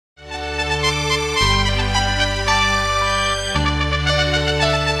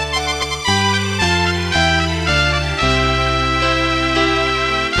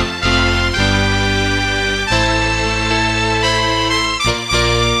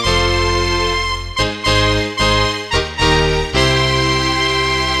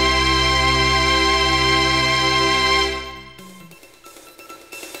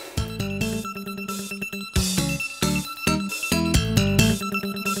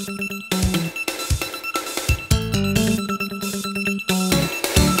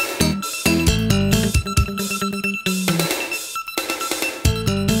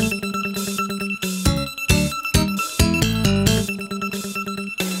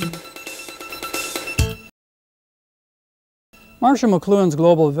Marshall McLuhan's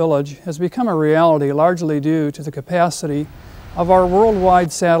Global Village has become a reality largely due to the capacity of our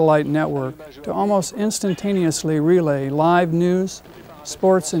worldwide satellite network to almost instantaneously relay live news,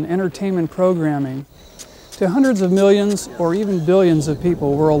 sports, and entertainment programming to hundreds of millions or even billions of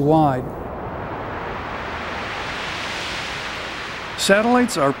people worldwide.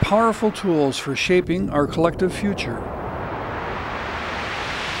 Satellites are powerful tools for shaping our collective future.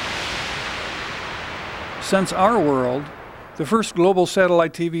 Since our world, the first global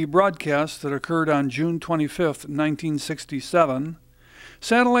satellite TV broadcast that occurred on June 25, 1967,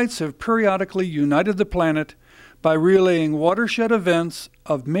 satellites have periodically united the planet by relaying watershed events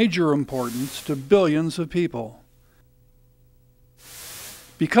of major importance to billions of people.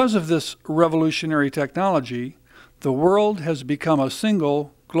 Because of this revolutionary technology, the world has become a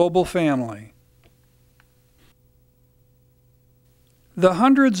single global family. The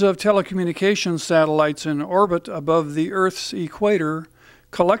hundreds of telecommunications satellites in orbit above the Earth's equator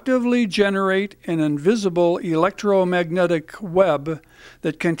collectively generate an invisible electromagnetic web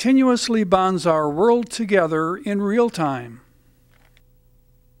that continuously bonds our world together in real time.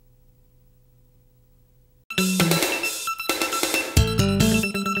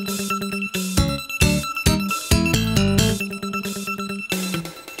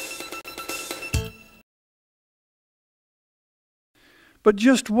 But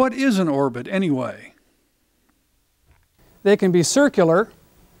just what is an orbit anyway? They can be circular,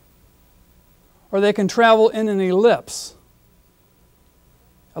 or they can travel in an ellipse.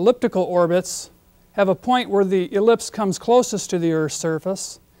 Elliptical orbits have a point where the ellipse comes closest to the Earth's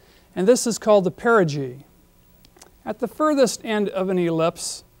surface, and this is called the perigee. At the furthest end of an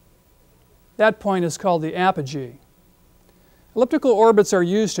ellipse, that point is called the apogee. Elliptical orbits are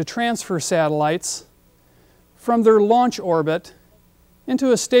used to transfer satellites from their launch orbit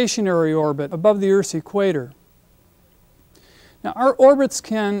into a stationary orbit above the Earth's equator. Now, our orbits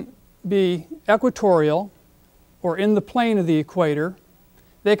can be equatorial, or in the plane of the equator.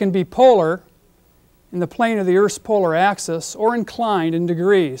 They can be polar, in the plane of the Earth's polar axis, or inclined in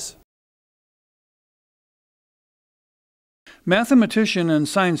degrees. Mathematician and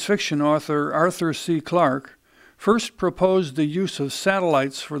science fiction author Arthur C. Clarke first proposed the use of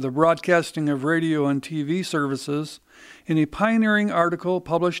satellites for the broadcasting of radio and TV services in a pioneering article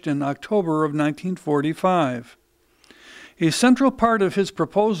published in October of 1945. A central part of his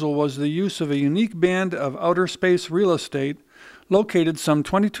proposal was the use of a unique band of outer space real estate located some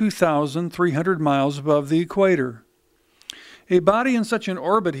 22,300 miles above the equator. A body in such an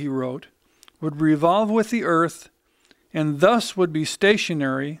orbit, he wrote, would revolve with the Earth and thus would be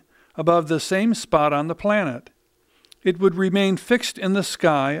stationary above the same spot on the planet. It would remain fixed in the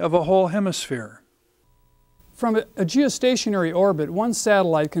sky of a whole hemisphere. From a geostationary orbit, one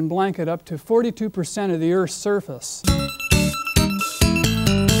satellite can blanket up to 42% of the Earth's surface.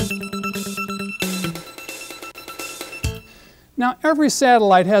 Now, every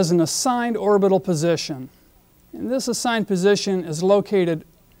satellite has an assigned orbital position, and this assigned position is located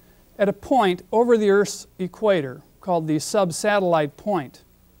at a point over the Earth's equator called the sub-satellite point.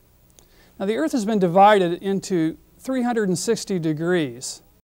 Now, the Earth has been divided into 360 degrees.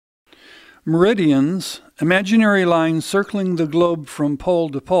 Meridians, imaginary lines circling the globe from pole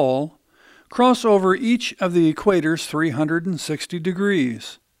to pole, cross over each of the equator's 360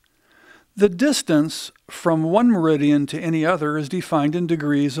 degrees. The distance from one meridian to any other is defined in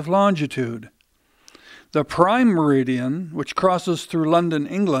degrees of longitude. The prime meridian, which crosses through London,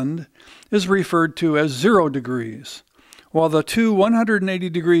 England, is referred to as 0 degrees, while the two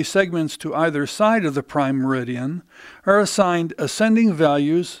 180-degree segments to either side of the prime meridian are assigned ascending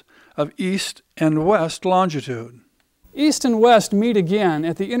values of east and west longitude. East and west meet again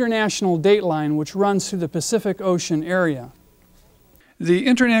at the international dateline, which runs through the Pacific Ocean area. The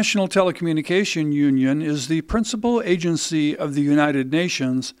International Telecommunication Union is the principal agency of the United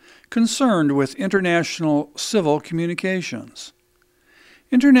Nations concerned with international civil communications.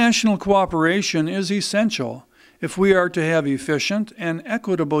 International cooperation is essential if we are to have efficient and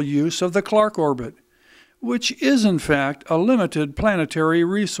equitable use of the Clarke orbit, which is in fact a limited planetary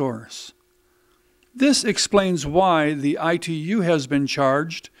resource. This explains why the ITU has been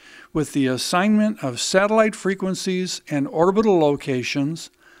charged with the assignment of satellite frequencies and orbital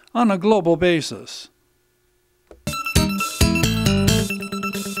locations on a global basis.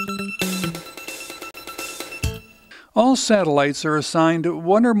 All satellites are assigned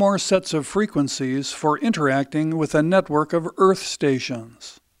one or more sets of frequencies for interacting with a network of Earth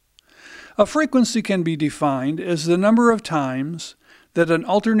stations. A frequency can be defined as the number of times that an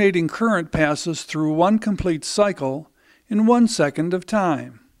alternating current passes through one complete cycle in 1 second of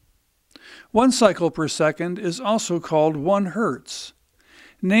time. 1 cycle per second is also called 1 Hertz,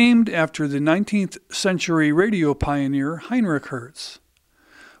 named after the 19th century radio pioneer Heinrich Hertz.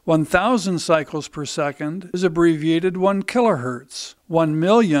 1,000 cycles per second is abbreviated 1 kilohertz, 1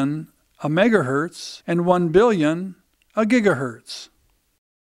 million a megahertz, and 1 billion a gigahertz.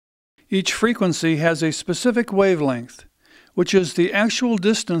 Each frequency has a specific wavelength, which is the actual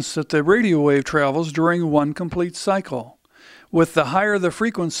distance that the radio wave travels during one complete cycle. With the higher the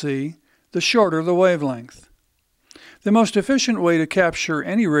frequency, the shorter the wavelength. The most efficient way to capture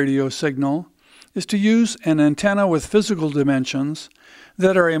any radio signal is to use an antenna with physical dimensions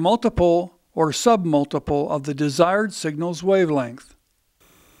that are a multiple or submultiple of the desired signal's wavelength.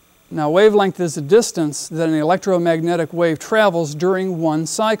 Now, wavelength is the distance that an electromagnetic wave travels during one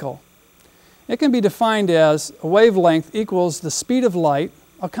cycle. It can be defined as a wavelength equals the speed of light,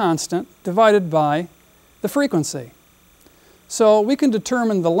 a constant, divided by the frequency. So we can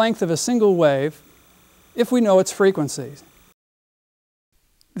determine the length of a single wave if we know its frequency.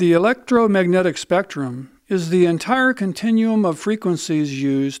 The electromagnetic spectrum is the entire continuum of frequencies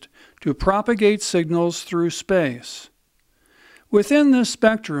used to propagate signals through space. Within this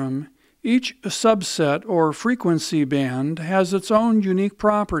spectrum, each subset or frequency band has its own unique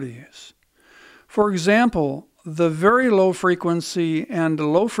properties. For example, the very low frequency and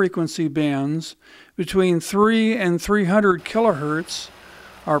low frequency bands between 3 and 300 kilohertz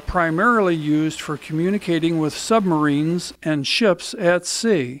are primarily used for communicating with submarines and ships at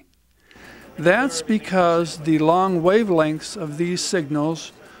sea. That's because the long wavelengths of these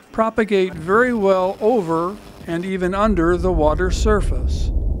signals propagate very well over and even under the water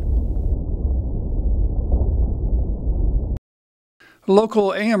surface.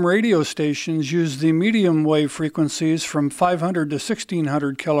 Local AM radio stations use the medium wave frequencies from 500 to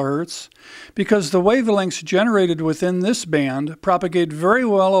 1600 kilohertz because the wavelengths generated within this band propagate very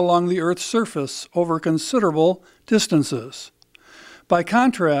well along the Earth's surface over considerable distances. By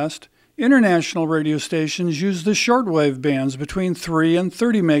contrast, international radio stations use the shortwave bands between 3 and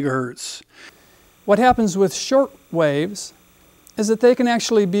 30 megahertz. What happens with short waves is that they can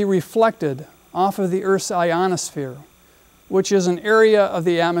actually be reflected off of the Earth's ionosphere, which is an area of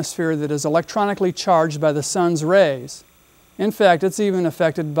the atmosphere that is electronically charged by the sun's rays. In fact, it's even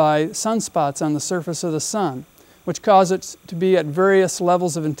affected by sunspots on the surface of the sun, which cause it to be at various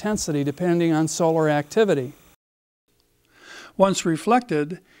levels of intensity depending on solar activity. Once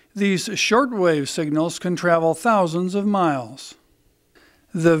reflected, these shortwave signals can travel thousands of miles.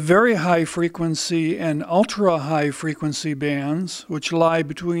 The very high frequency and ultra high frequency bands, which lie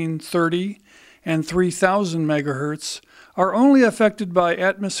between 30 and 3000 megahertz, are only affected by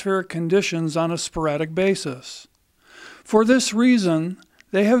atmospheric conditions on a sporadic basis. For this reason,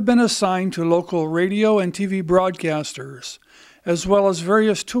 they have been assigned to local radio and TV broadcasters, as well as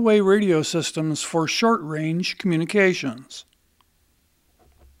various two-way radio systems for short-range communications.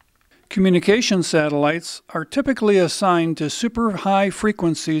 Communication satellites are typically assigned to super high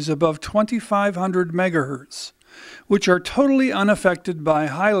frequencies above 2500 megahertz, which are totally unaffected by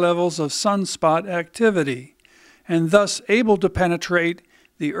high levels of sunspot activity, and thus able to penetrate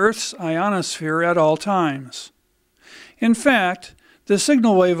the Earth's ionosphere at all times. In fact, the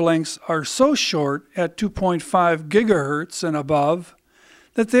signal wavelengths are so short at 2.5 gigahertz and above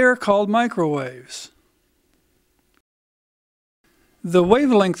that they are called microwaves. The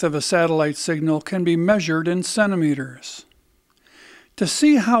wavelength of a satellite signal can be measured in centimeters. To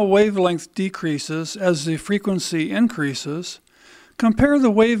see how wavelength decreases as the frequency increases, compare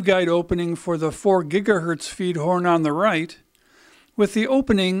the waveguide opening for the 4 gigahertz feed horn on the right with the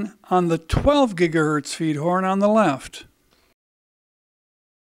opening on the 12 gigahertz feed horn on the left.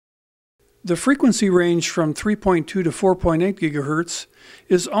 The frequency range from 3.2 to 4.8 gigahertz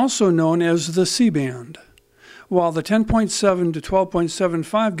is also known as the C-band, while the 10.7 to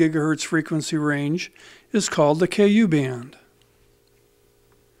 12.75 gigahertz frequency range is called the Ku band.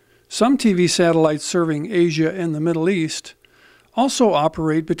 Some TV satellites serving Asia and the Middle East also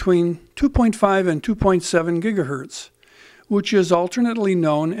operate between 2.5 and 2.7 gigahertz, which is alternately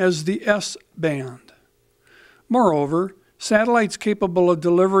known as the S-band. Moreover, satellites capable of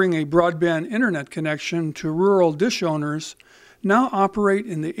delivering a broadband internet connection to rural dish owners now operate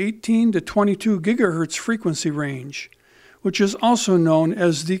in the 18 to 22 gigahertz frequency range, which is also known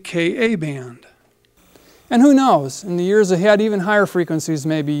as the Ka band. And who knows, in the years ahead, even higher frequencies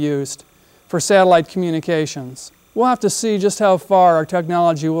may be used for satellite communications. We'll have to see just how far our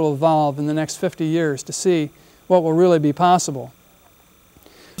technology will evolve in the next 50 years to see what will really be possible.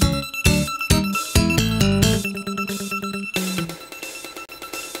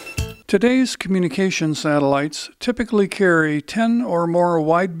 Today's communication satellites typically carry 10 or more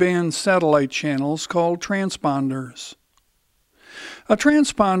wideband satellite channels called transponders. A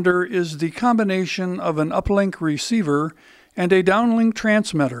transponder is the combination of an uplink receiver and a downlink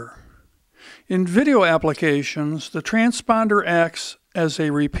transmitter. In video applications, the transponder acts as a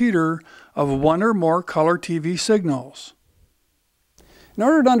repeater of one or more color TV signals. In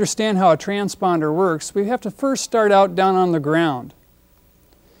order to understand how a transponder works, we have to first start out down on the ground.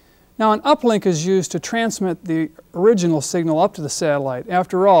 Now, an uplink is used to transmit the original signal up to the satellite.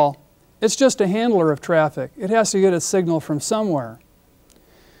 After all, it's just a handler of traffic. It has to get its signal from somewhere.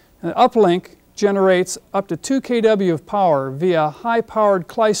 An uplink generates up to 2 kW of power via high-powered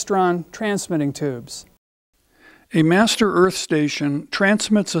klystron transmitting tubes. A master earth station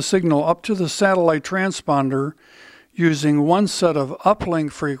transmits a signal up to the satellite transponder using one set of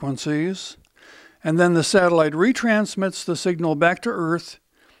uplink frequencies, and then the satellite retransmits the signal back to Earth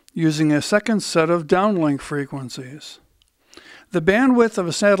using a second set of downlink frequencies. The bandwidth of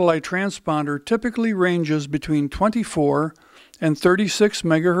a satellite transponder typically ranges between 24 and 36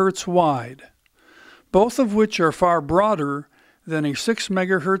 megahertz wide, both of which are far broader than a 6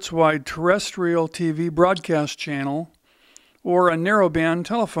 megahertz wide terrestrial TV broadcast channel or a narrowband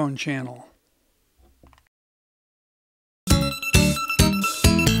telephone channel.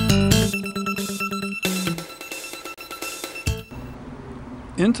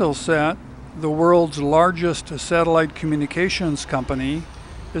 Intelsat, the world's largest satellite communications company,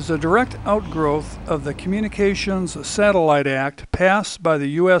 is a direct outgrowth of the Communications Satellite Act passed by the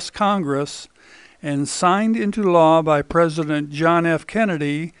U.S. Congress and signed into law by President John F.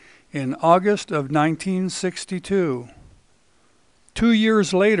 Kennedy in August of 1962. 2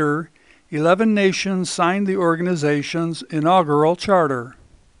 years later, 11 nations signed the organization's inaugural charter.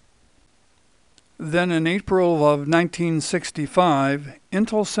 Then in April of 1965,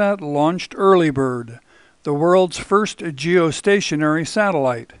 Intelsat launched Earlybird, the world's first geostationary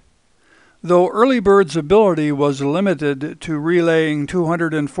satellite. Though Earlybird's ability was limited to relaying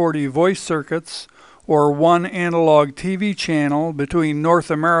 240 voice circuits or one analog TV channel between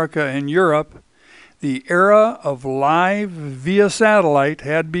North America and Europe, the era of live via satellite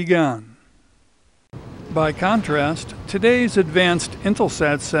had begun. By contrast, today's advanced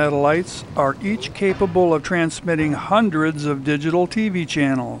Intelsat satellites are each capable of transmitting hundreds of digital TV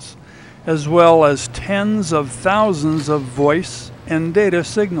channels, as well as tens of thousands of voice and data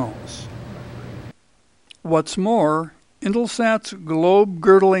signals. What's more, Intelsat's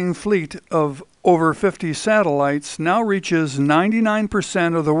globe-girdling fleet of over 50 satellites now reaches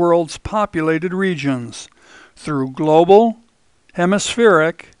 99% of the world's populated regions through global,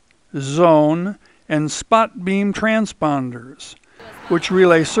 hemispheric, zone, and spot beam transponders, which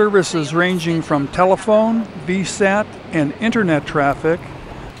relay services ranging from telephone, VSAT, and internet traffic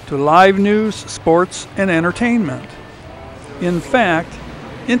to live news, sports, and entertainment. In fact,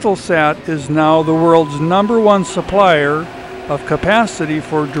 Intelsat is now the world's #1 supplier of capacity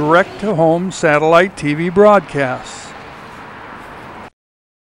for direct-to-home satellite TV broadcasts.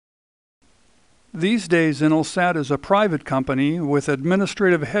 These days, Intelsat is a private company with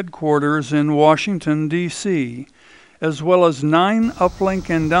administrative headquarters in Washington, D.C., as well as 9 uplink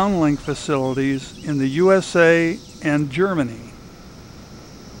and downlink facilities in the USA and Germany.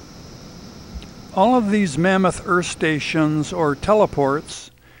 All of these mammoth Earth stations, or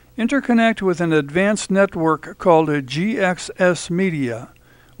teleports, interconnect with an advanced network called a GXS Media,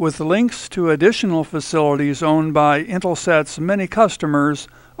 with links to additional facilities owned by Intelsat's many customers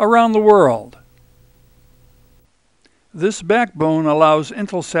around the world. This backbone allows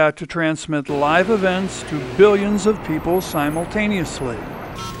Intelsat to transmit live events to billions of people simultaneously,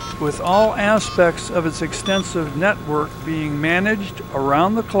 with all aspects of its extensive network being managed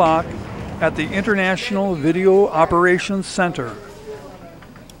around the clock at the International Video Operations Center.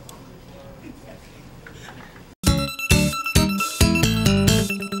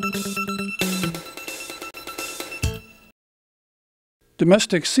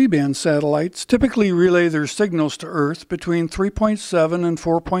 Domestic C-band satellites typically relay their signals to Earth between 3.7 and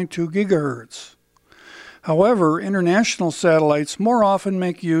 4.2 gigahertz. However, international satellites more often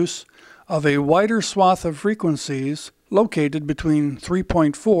make use of a wider swath of frequencies located between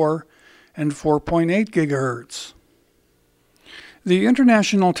 3.4 and 4.8 gigahertz. The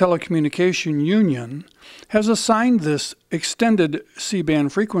International Telecommunication Union has assigned this extended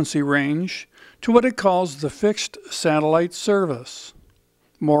C-band frequency range to what it calls the fixed satellite service.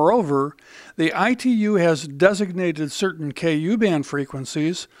 Moreover, the ITU has designated certain Ku-band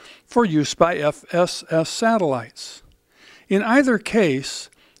frequencies for use by FSS satellites. In either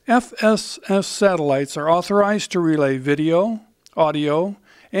case, FSS satellites are authorized to relay video, audio,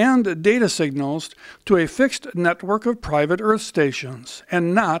 and data signals to a fixed network of private Earth stations,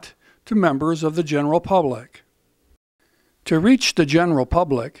 and not to members of the general public. To reach the general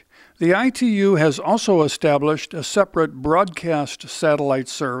public, the ITU has also established a separate broadcast satellite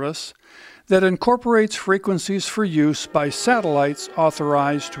service that incorporates frequencies for use by satellites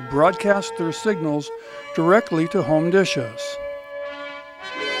authorized to broadcast their signals directly to home dishes.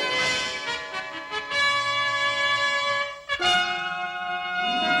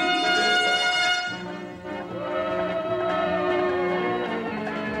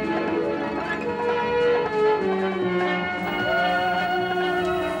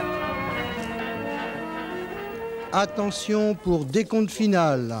 Attention pour décompte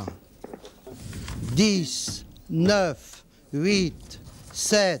final. 10, 9, 8,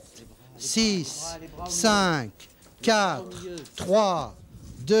 7, 6, 5, 4, 3,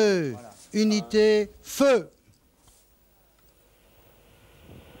 2, unité, feu.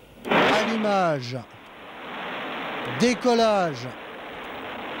 Allumage. Décollage.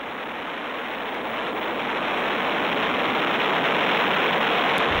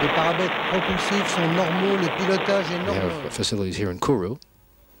 Les paramètres propulsifs sont normaux, le pilotage est We normal. have facilities here in Kourou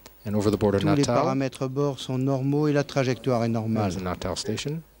and over the border Tous les Natal. paramètres bord sont normaux et la trajectoire est normale. There's the Natal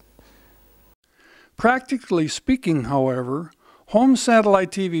station. Practically speaking, however, home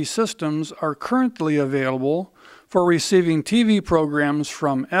satellite TV systems are currently available for receiving TV programs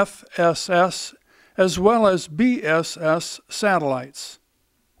from FSS as well as BSS satellites.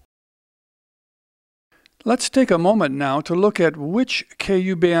 Let's take a moment now to look at which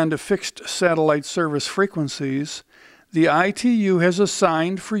Ku-band fixed satellite service frequencies the ITU has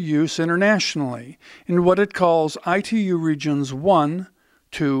assigned for use internationally in what it calls ITU Regions 1,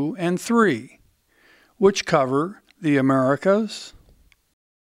 2, and 3, which cover the Americas,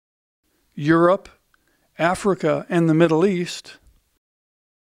 Europe, Africa, and the Middle East,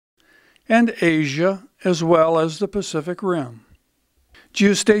 and Asia, as well as the Pacific Rim.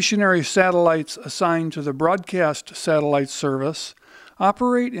 Geostationary satellites assigned to the broadcast satellite service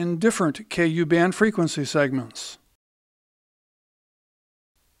operate in different Ku-band frequency segments.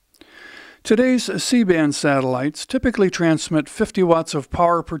 Today's C-band satellites typically transmit 50 watts of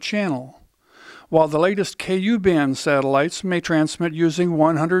power per channel, while the latest Ku-band satellites may transmit using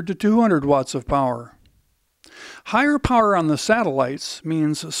 100 to 200 watts of power. Higher power on the satellites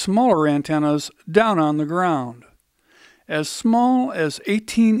means smaller antennas down on the ground, as small as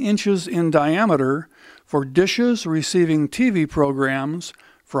 18 inches in diameter for dishes receiving TV programs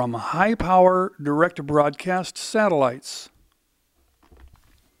from high-power direct broadcast satellites.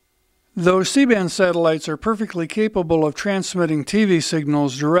 Though C-band satellites are perfectly capable of transmitting TV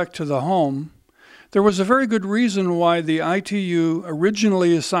signals direct to the home, there was a very good reason why the ITU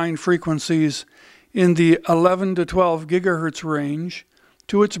originally assigned frequencies in the 11 to 12 gigahertz range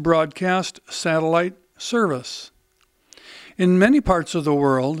to its broadcast satellite service. In many parts of the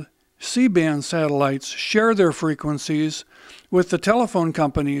world, C-band satellites share their frequencies with the telephone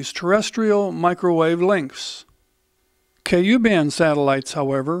company's terrestrial microwave links. Ku-band satellites,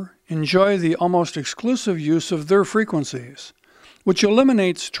 however, enjoy the almost exclusive use of their frequencies, which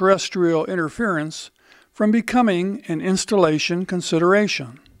eliminates terrestrial interference from becoming an installation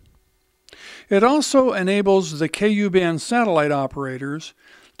consideration. It also enables the Ku-band satellite operators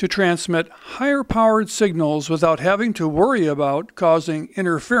to transmit higher-powered signals without having to worry about causing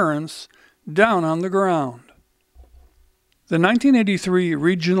interference down on the ground. The 1983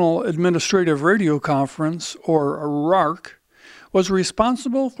 Regional Administrative Radio Conference, or RARC, was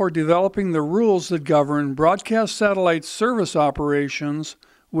responsible for developing the rules that govern broadcast satellite service operations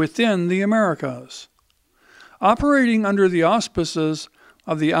within the Americas. Operating under the auspices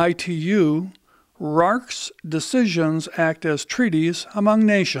of the ITU, RARC's decisions act as treaties among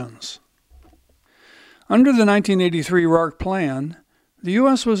nations. Under the 1983 RARC plan, the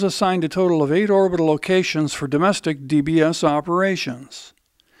U.S. was assigned a total of 8 orbital locations for domestic DBS operations.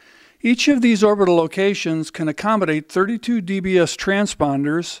 Each of these orbital locations can accommodate 32 DBS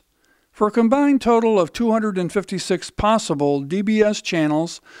transponders for a combined total of 256 possible DBS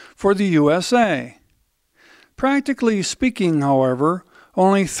channels for the USA. Practically speaking, however,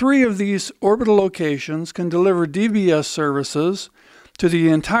 only 3 of these orbital locations can deliver DBS services to the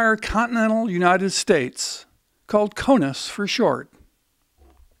entire continental United States, called CONUS for short.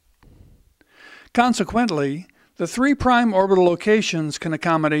 Consequently, the 3 prime orbital locations can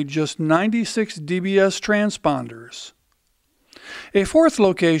accommodate just 96 DBS transponders. A 4th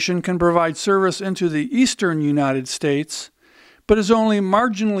location can provide service into the eastern United States, but is only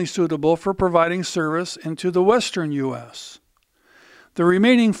marginally suitable for providing service into the western U.S. The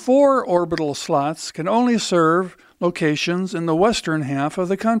remaining 4 orbital slots can only serve locations in the western half of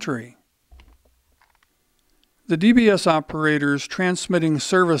the country. The DBS operators transmitting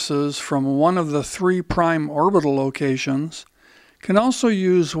services from one of the 3 prime orbital locations can also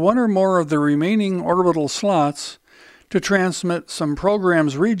use one or more of the remaining orbital slots to transmit some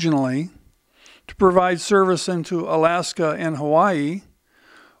programs regionally, to provide service into Alaska and Hawaii,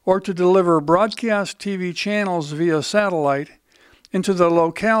 or to deliver broadcast TV channels via satellite into the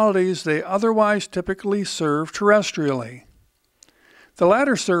localities they otherwise typically serve terrestrially. The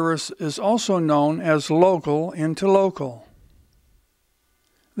latter service is also known as local into local.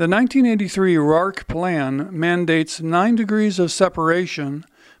 The 1983 RARC plan mandates 9 degrees of separation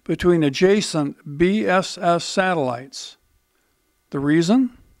between adjacent BSS satellites. The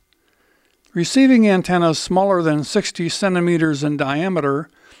reason? Receiving antennas smaller than 60 centimeters in diameter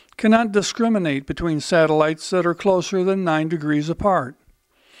cannot discriminate between satellites that are closer than 9 degrees apart.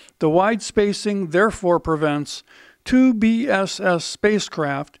 The wide spacing therefore prevents 2 BSS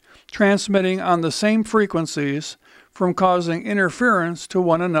spacecraft transmitting on the same frequencies from causing interference to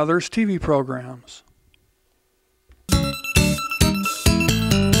one another's TV programs.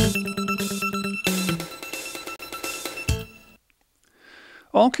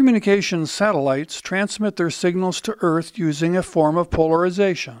 All communications satellites transmit their signals to Earth using a form of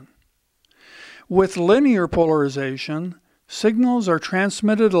polarization. With linear polarization, signals are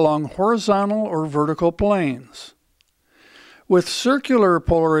transmitted along horizontal or vertical planes. With circular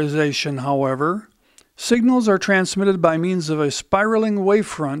polarization, however, signals are transmitted by means of a spiraling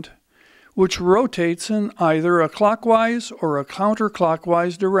wavefront which rotates in either a clockwise or a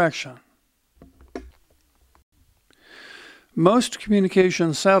counterclockwise direction. Most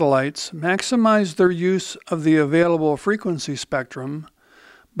communication satellites maximize their use of the available frequency spectrum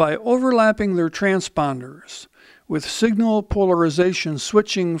by overlapping their transponders, with signal polarization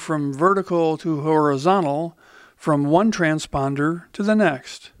switching from vertical to horizontal from one transponder to the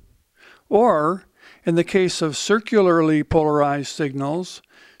next. Or, in the case of circularly polarized signals,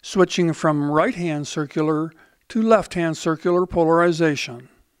 switching from right-hand circular to left-hand circular polarization.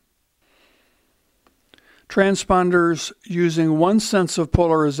 Transponders using one sense of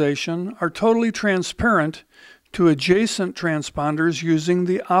polarization are totally transparent to adjacent transponders using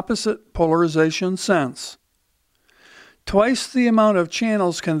the opposite polarization sense. Twice the amount of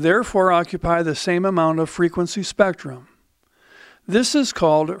channels can therefore occupy the same amount of frequency spectrum. This is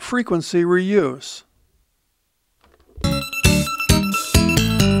called frequency reuse.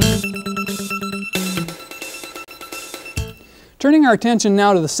 Turning our attention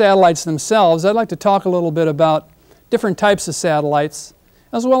now to the satellites themselves, I'd like to talk a little bit about different types of satellites,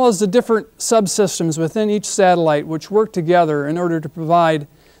 as well as the different subsystems within each satellite which work together in order to provide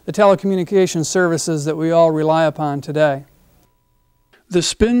the telecommunications services that we all rely upon today. The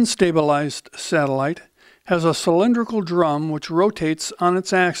spin-stabilized satellite has a cylindrical drum which rotates on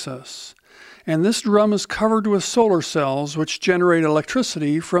its axis, and this drum is covered with solar cells which generate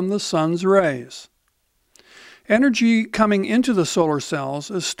electricity from the sun's rays. Energy coming into the solar cells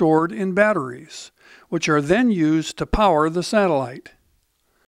is stored in batteries, which are then used to power the satellite.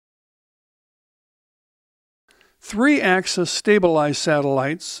 3-axis stabilized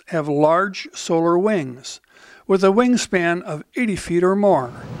satellites have large solar wings, with a wingspan of 80 feet or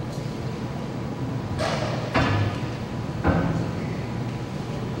more.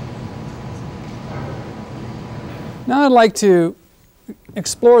 Now I'd like to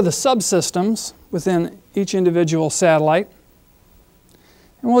explore the subsystems within each individual satellite.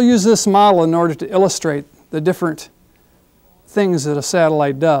 And we'll use this model in order to illustrate the different things that a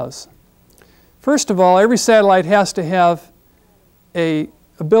satellite does. First of all, every satellite has to have an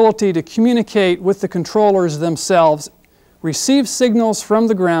ability to communicate with the controllers themselves, receive signals from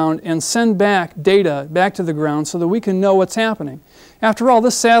the ground, and send back data back to the ground so that we can know what's happening. After all,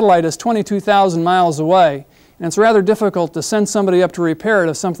 this satellite is 22,000 miles away, and it's rather difficult to send somebody up to repair it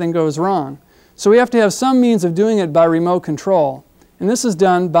if something goes wrong. So we have to have some means of doing it by remote control, and this is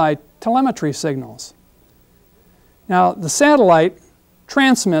done by telemetry signals. Now, the satellite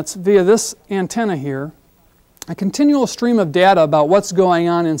transmits via this antenna here a continual stream of data about what's going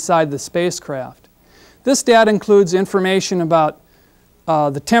on inside the spacecraft. This data includes information about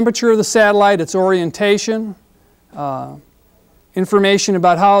the temperature of the satellite, its orientation, information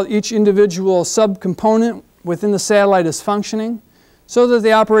about how each individual subcomponent within the satellite is functioning, so that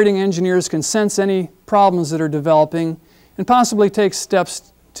the operating engineers can sense any problems that are developing and possibly take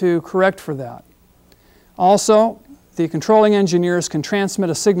steps to correct for that. Also, the controlling engineers can transmit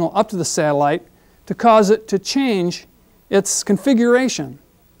a signal up to the satellite to cause it to change its configuration.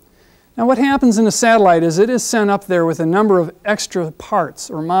 Now what happens in a satellite is it is sent up there with a number of extra parts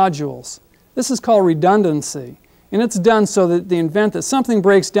or modules. This is called redundancy, and it's done so that the event that something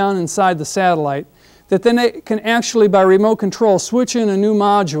breaks down inside the satellite, that then it can actually by remote control switch in a new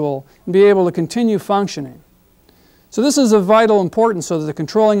module and be able to continue functioning. So this is of vital importance so that the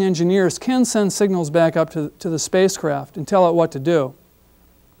controlling engineers can send signals back up to the spacecraft and tell it what to do.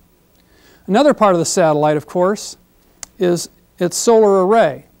 Another part of the satellite, of course, is its solar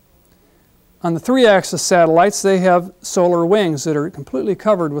array. On the 3-axis satellites, they have solar wings that are completely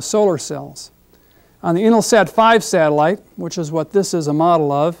covered with solar cells. On the Intelsat 5 satellite, which is what this is a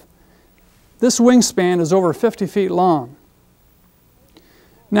model of, this wingspan is over 50 feet long.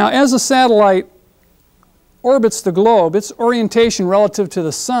 Now, as a satellite orbits the globe, its orientation relative to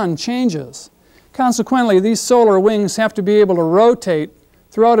the sun changes. Consequently, these solar wings have to be able to rotate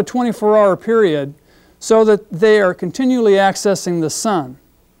throughout a 24-hour period so that they are continually accessing the sun.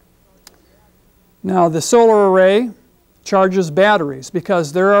 Now, the solar array charges batteries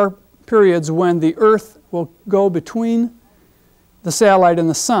because there are periods when the Earth will go between the satellite and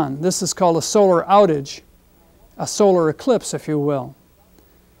the sun. This is called a solar outage, a solar eclipse, if you will.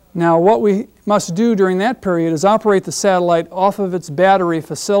 Now, what we must do during that period is operate the satellite off of its battery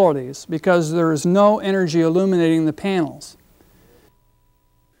facilities because there is no energy illuminating the panels.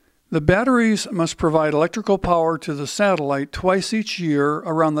 The batteries must provide electrical power to the satellite twice each year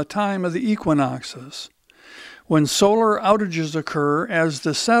around the time of the equinoxes, when solar outages occur as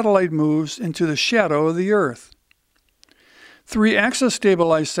the satellite moves into the shadow of the Earth. 3-axis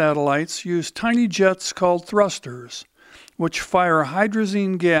stabilized satellites use tiny jets called thrusters, which fire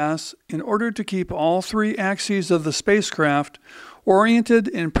hydrazine gas in order to keep all 3 axes of the spacecraft oriented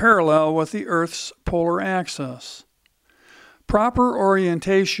in parallel with the Earth's polar axis. Proper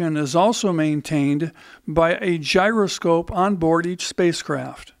orientation is also maintained by a gyroscope on board each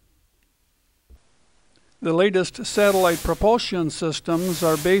spacecraft. The latest satellite propulsion systems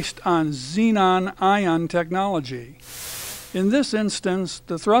are based on xenon ion technology. In this instance,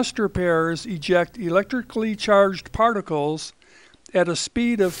 the thruster pairs eject electrically charged particles at a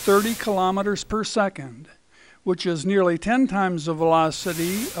speed of 30 kilometers per second, which is nearly 10 times the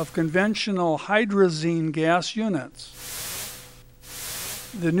velocity of conventional hydrazine gas units.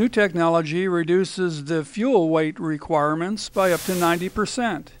 The new technology reduces the fuel weight requirements by up to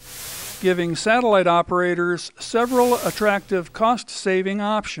 90%, giving satellite operators several attractive cost-saving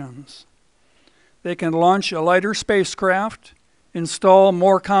options. They can launch a lighter spacecraft, install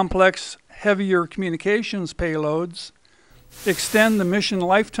more complex, heavier communications payloads, extend the mission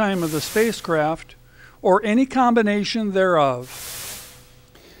lifetime of the spacecraft, or any combination thereof.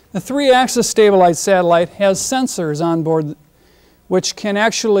 The 3-axis stabilized satellite has sensors on board which can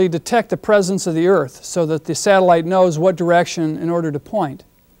actually detect the presence of the Earth so that the satellite knows what direction in order to point.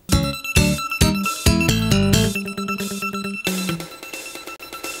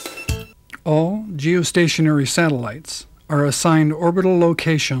 All geostationary satellites are assigned orbital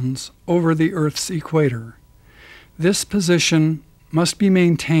locations over the Earth's equator. This position must be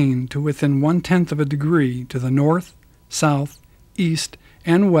maintained to within 1/10 of a degree to the north, south, east,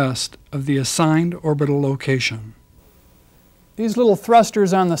 and west of the assigned orbital location. These little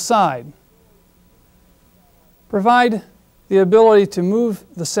thrusters on the side provide the ability to move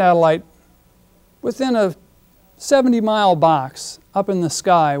the satellite within a 70-mile box up in the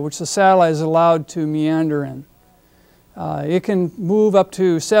sky, which the satellite is allowed to meander in. It can move up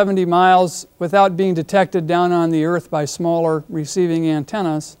to 70 miles without being detected down on the Earth by smaller receiving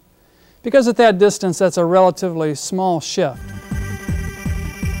antennas, because at that distance that's a relatively small shift.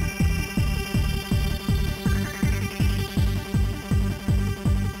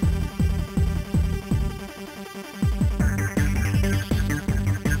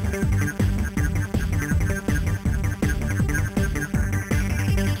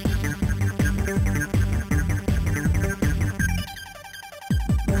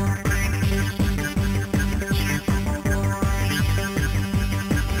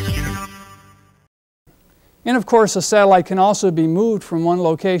 And of course, a satellite can also be moved from one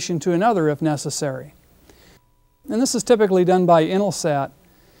location to another if necessary. And this is typically done by Intelsat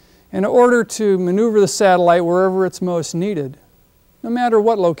in order to maneuver the satellite wherever it's most needed, no matter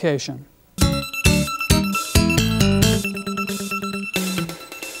what location.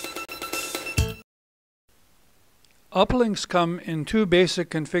 Uplinks come in 2 basic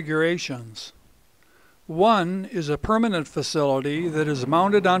configurations. One is a permanent facility that is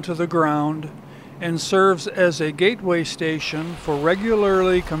mounted onto the ground and serves as a gateway station for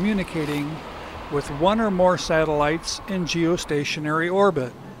regularly communicating with one or more satellites in geostationary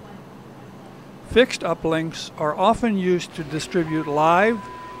orbit. Fixed uplinks are often used to distribute live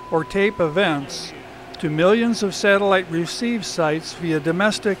or tape events to millions of satellite receive sites via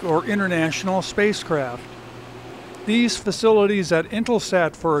domestic or international spacecraft. These facilities at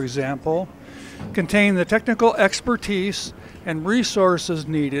Intelsat, for example, contain the technical expertise and resources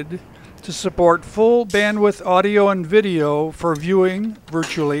needed to support full bandwidth audio and video for viewing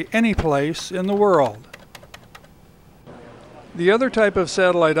virtually any place in the world. The other type of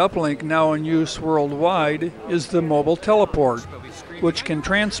satellite uplink now in use worldwide is the mobile teleport, which can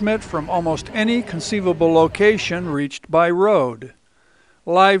transmit from almost any conceivable location reached by road.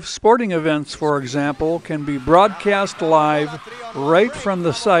 Live sporting events, for example, can be broadcast live right from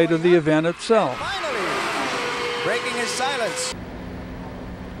the site of the event itself. Finally, breaking his silence.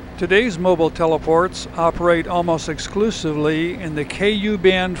 Today's mobile teleports operate almost exclusively in the Ku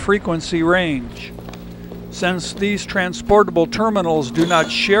band frequency range. Since these transportable terminals do not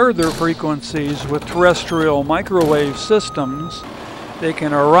share their frequencies with terrestrial microwave systems, they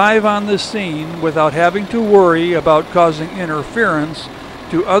can arrive on the scene without having to worry about causing interference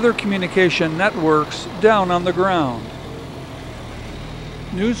to other communication networks down on the ground.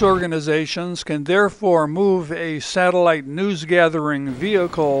 News organizations can therefore move a satellite news gathering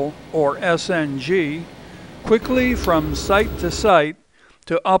vehicle, or SNG, quickly from site to site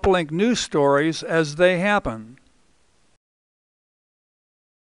to uplink news stories as they happen.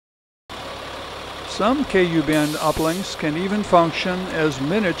 Some Ku-band uplinks can even function as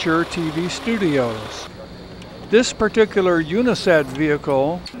miniature TV studios. This particular Unisat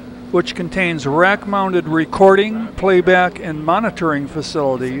vehicle, which contains rack-mounted recording, playback, and monitoring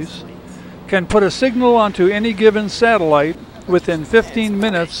facilities, can put a signal onto any given satellite within 15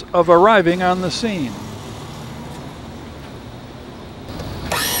 minutes of arriving on the scene.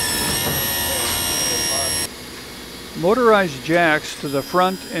 Motorized jacks to the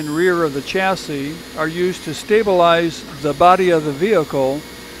front and rear of the chassis are used to stabilize the body of the vehicle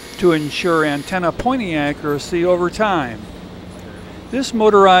to ensure antenna pointing accuracy over time. This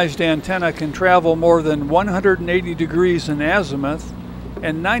motorized antenna can travel more than 180 degrees in azimuth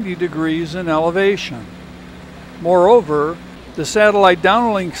and 90 degrees in elevation. Moreover, the satellite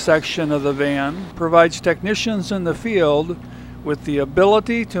downlink section of the van provides technicians in the field with the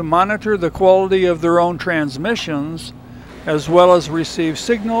ability to monitor the quality of their own transmissions, as well as receive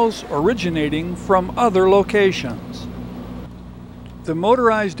signals originating from other locations. The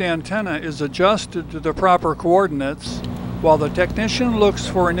motorized antenna is adjusted to the proper coordinates, while the technician looks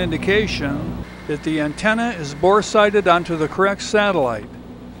for an indication that the antenna is bore-sighted onto the correct satellite.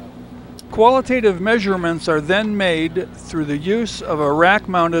 Qualitative measurements are then made through the use of a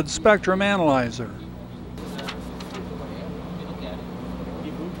rack-mounted spectrum analyzer.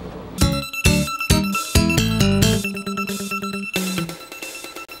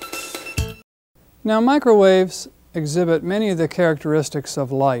 Now, microwaves exhibit many of the characteristics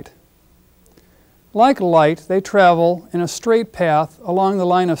of light. Like light, they travel in a straight path along the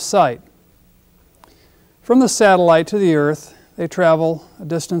line of sight. From the satellite to the Earth, they travel a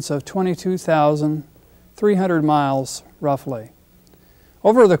distance of 22,300 miles, roughly.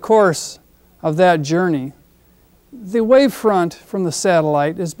 Over the course of that journey, the wavefront from the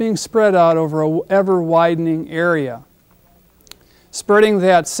satellite is being spread out over an ever-widening area. Spreading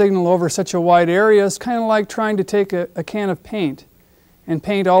that signal over such a wide area is kind of like trying to take a can of paint and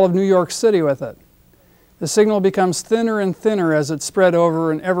paint all of New York City with it. The signal becomes thinner and thinner as it's spread over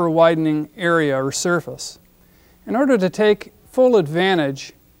an ever-widening area or surface. In order to take full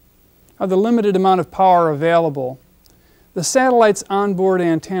advantage of the limited amount of power available, the satellite's onboard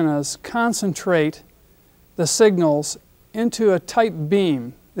antennas concentrate the signals into a tight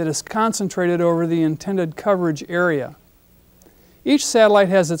beam that is concentrated over the intended coverage area. Each satellite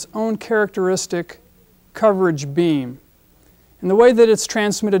has its own characteristic coverage beam, and the way that it's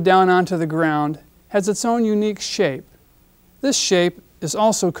transmitted down onto the ground has its own unique shape. This shape is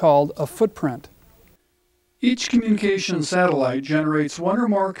also called a footprint. Each communication satellite generates one or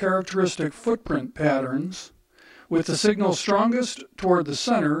more characteristic footprint patterns, with the signal strongest toward the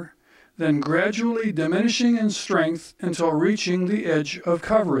center, then gradually diminishing in strength until reaching the edge of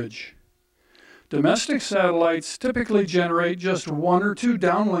coverage. Domestic satellites typically generate just one or two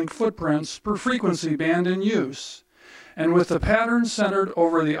downlink footprints per frequency band in use, and with the pattern centered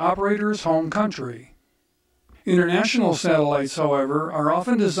over the operator's home country. International satellites, however, are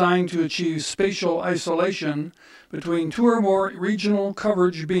often designed to achieve spatial isolation between two or more regional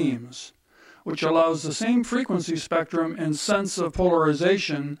coverage beams, which allows the same frequency spectrum and sense of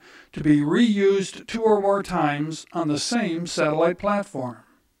polarization to be reused two or more times on the same satellite platform.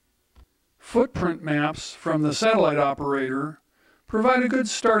 Footprint maps from the satellite operator provide a good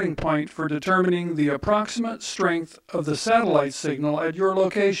starting point for determining the approximate strength of the satellite signal at your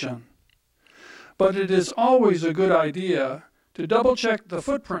location. But it is always a good idea to double-check the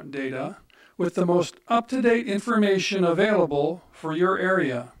footprint data with the most up-to-date information available for your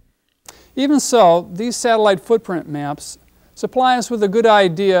area. Even so, these satellite footprint maps supply us with a good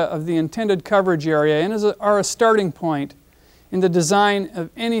idea of the intended coverage area and are a starting point in the design of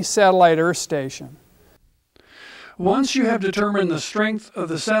any satellite Earth station. Once you have determined the strength of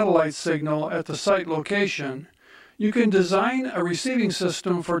the satellite signal at the site location, you can design a receiving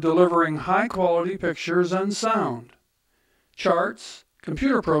system for delivering high-quality pictures and sound. Charts,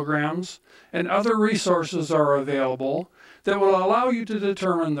 computer programs, and other resources are available that will allow you to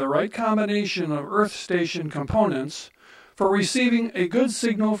determine the right combination of Earth station components for receiving a good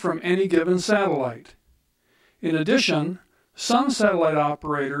signal from any given satellite. In addition, some satellite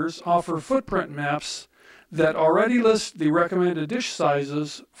operators offer footprint maps that already list the recommended dish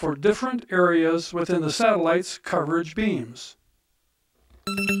sizes for different areas within the satellite's coverage beams.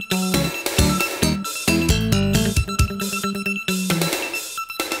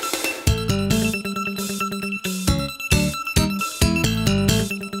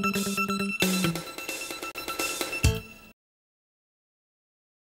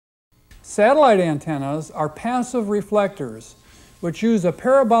 Satellite antennas are passive reflectors which use a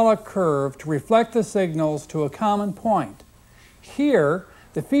parabolic curve to reflect the signals to a common point. Here,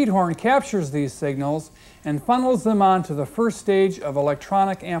 the feed horn captures these signals and funnels them onto the first stage of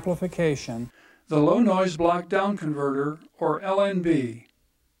electronic amplification, the low noise block down converter, or LNB.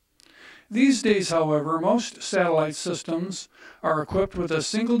 These days, however, most satellite systems are equipped with a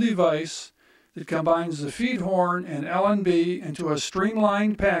single device that combines the feed horn and LNB into a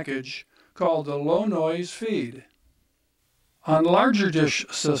streamlined package called the low noise feed. On larger dish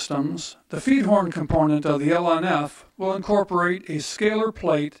systems, the feed horn component of the LNF will incorporate a scalar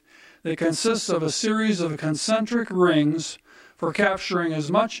plate that consists of a series of concentric rings for capturing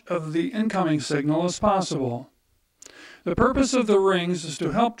as much of the incoming signal as possible. The purpose of the rings is to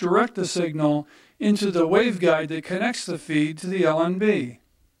help direct the signal into the waveguide that connects the feed to the LNB.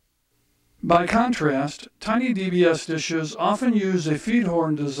 By contrast, tiny DBS dishes often use a feed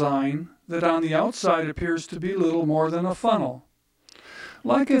horn design that on the outside appears to be little more than a funnel.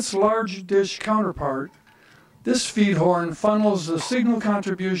 Like its large dish counterpart, this feed horn funnels the signal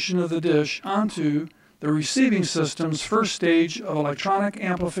contribution of the dish onto the receiving system's first stage of electronic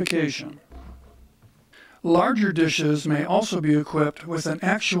amplification. Larger dishes may also be equipped with an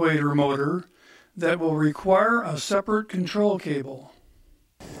actuator motor that will require a separate control cable.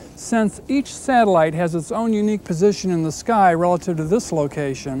 Since each satellite has its own unique position in the sky relative to this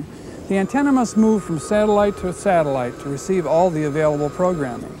location, the antenna must move from satellite to satellite to receive all the available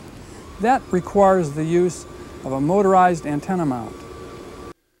programming. That requires the use of a motorized antenna mount.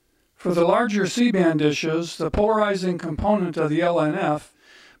 For the larger C-band dishes, the polarizing component of the LNF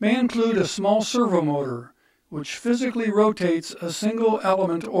may include a small servo motor, which physically rotates a single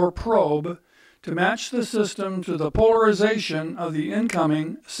element or probe to match the system to the polarization of the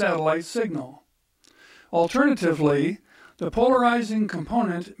incoming satellite signal. Alternatively, the polarizing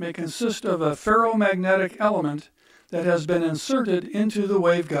component may consist of a ferromagnetic element that has been inserted into the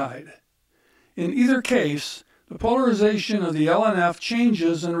waveguide. In either case, the polarization of the LNF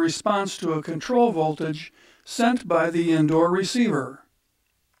changes in response to a control voltage sent by the indoor receiver.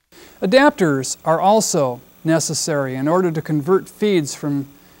 Adapters are also necessary in order to convert feeds from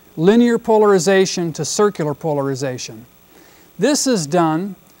linear polarization to circular polarization. This is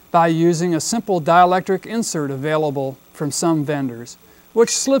done by using a simple dielectric insert available from some vendors,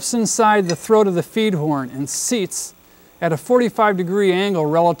 which slips inside the throat of the feed horn and seats at a 45-degree angle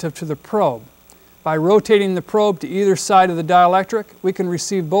relative to the probe. By rotating the probe to either side of the dielectric, we can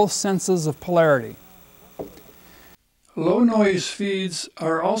receive both senses of polarity. Low noise feeds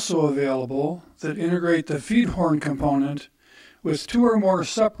are also available that integrate the feed horn component with two or more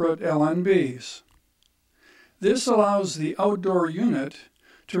separate LNBs. This allows the outdoor unit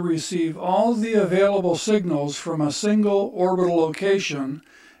to receive all the available signals from a single orbital location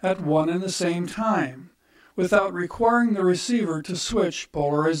at one and the same time, without requiring the receiver to switch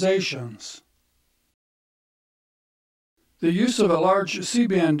polarizations. The use of a large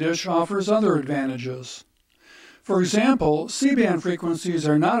C-band dish offers other advantages. For example, C-band frequencies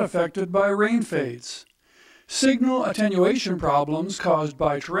are not affected by rain fades, signal attenuation problems caused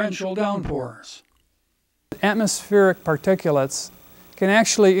by torrential downpours. Atmospheric particulates can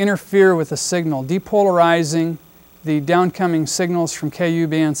actually interfere with the signal, depolarizing the downcoming signals from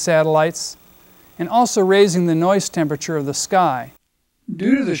Ku-band satellites and also raising the noise temperature of the sky.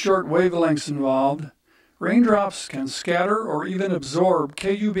 Due to the short wavelengths involved, Raindrops can scatter or even absorb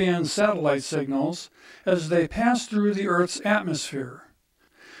Ku-band satellite signals as they pass through the Earth's atmosphere.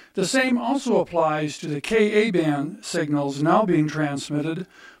 The same also applies to the Ka-band signals now being transmitted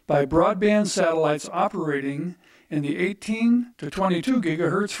by broadband satellites operating in the 18 to 22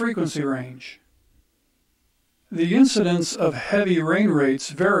 gigahertz frequency range. The incidence of heavy rain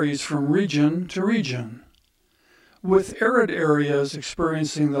rates varies from region to region, with arid areas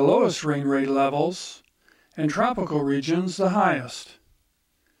experiencing the lowest rain rate levels and tropical regions the highest.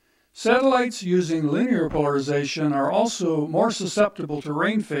 Satellites using linear polarization are also more susceptible to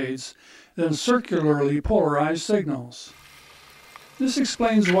rain fades than circularly polarized signals. This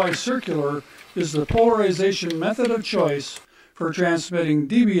explains why circular is the polarization method of choice for transmitting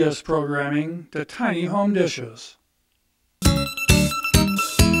DBS programming to tiny home dishes.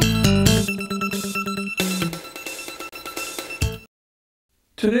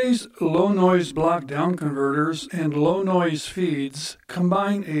 Today's low-noise block-down converters and low-noise feeds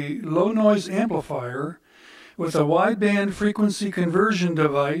combine a low-noise amplifier with a wideband frequency conversion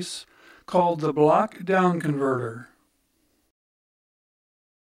device called the block-down converter.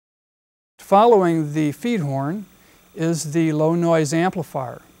 Following the feed horn is the low-noise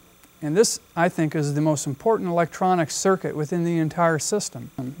amplifier. And this, I think, is the most important electronic circuit within the entire system,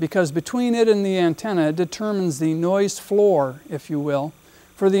 because between it and the antenna, it determines the noise floor, if you will,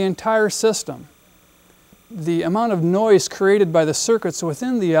 for the entire system. The amount of noise created by the circuits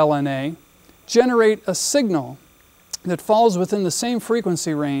within the LNA generate a signal that falls within the same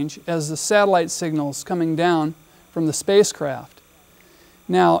frequency range as the satellite signals coming down from the spacecraft.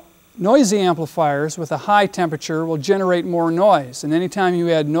 Now, noisy amplifiers with a high temperature will generate more noise, and anytime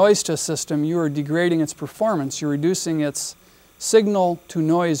you add noise to a system, you are degrading its performance. You're reducing its signal to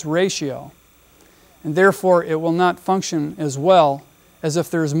noise ratio, and therefore it will not function as well as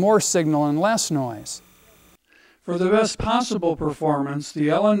if there's more signal and less noise. For the best possible performance, the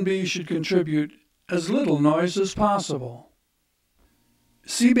LNB should contribute as little noise as possible.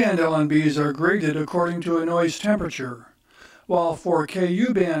 C-band LNBs are graded according to a noise temperature, while for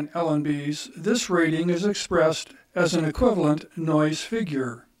Ku-band LNBs, this rating is expressed as an equivalent noise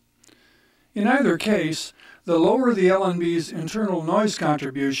figure. In either case, the lower the LNB's internal noise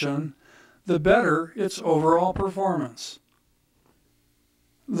contribution, the better its overall performance.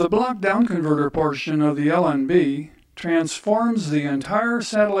 The block-down converter portion of the LNB transforms the entire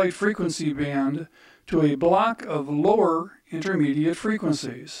satellite frequency band to a block of lower intermediate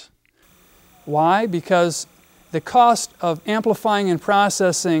frequencies. Why? Because the cost of amplifying and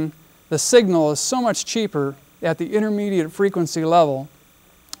processing the signal is so much cheaper at the intermediate frequency level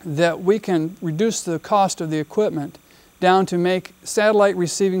that we can reduce the cost of the equipment down to make satellite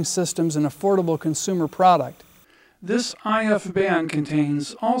receiving systems an affordable consumer product. This IF band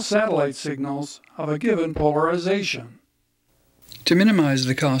contains all satellite signals of a given polarization. To minimize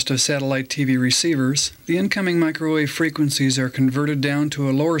the cost of satellite TV receivers, the incoming microwave frequencies are converted down to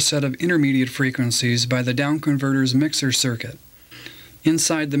a lower set of intermediate frequencies by the down converter's mixer circuit.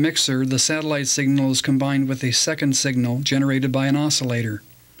 Inside the mixer, the satellite signal is combined with a second signal generated by an oscillator.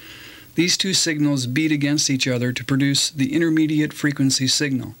 These two signals beat against each other to produce the intermediate frequency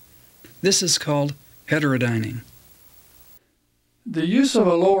signal. This is called heterodyning. The use of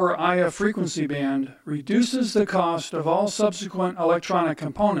a lower IF frequency band reduces the cost of all subsequent electronic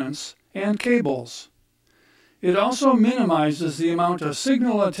components and cables. It also minimizes the amount of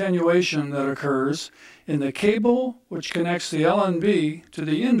signal attenuation that occurs in the cable which connects the LNB to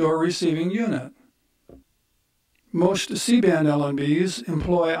the indoor receiving unit. Most C-band LNBs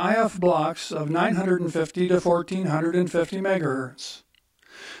employ IF blocks of 950 to 1450 MHz.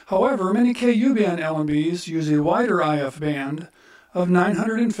 However, many Ku-band LNBs use a wider IF band of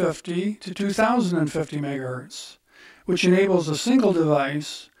 950 to 2050 MHz, which enables a single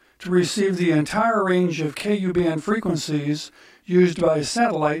device to receive the entire range of Ku-band frequencies used by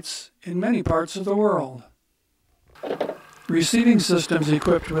satellites in many parts of the world. Receiving systems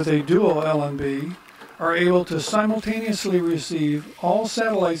equipped with a dual LNB are able to simultaneously receive all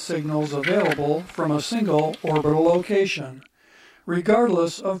satellite signals available from a single orbital location,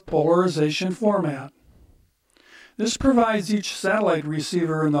 regardless of polarization format. This provides each satellite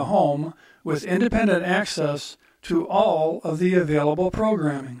receiver in the home with independent access to all of the available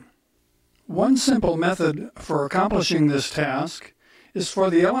programming. One simple method for accomplishing this task is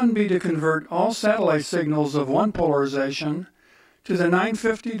for the LNB to convert all satellite signals of one polarization to the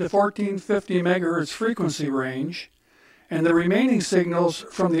 950 to 1450 MHz frequency range, and the remaining signals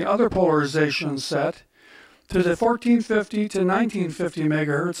from the other polarization set to the 1450 to 1950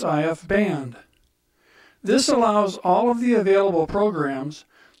 MHz IF band. This allows all of the available programs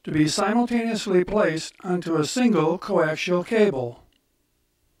to be simultaneously placed onto a single coaxial cable.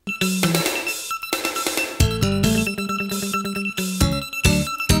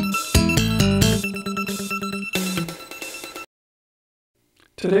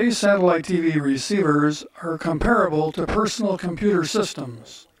 Today's satellite TV receivers are comparable to personal computer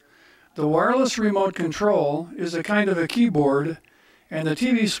systems. The wireless remote control is a kind of a keyboard, and the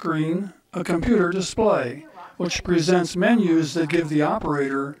TV screen a computer display, which presents menus that give the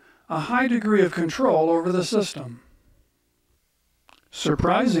operator a high degree of control over the system.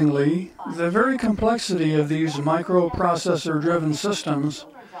 Surprisingly, the very complexity of these microprocessor-driven systems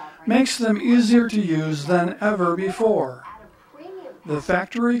makes them easier to use than ever before. The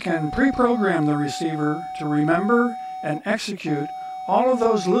factory can pre-program the receiver to remember and execute all of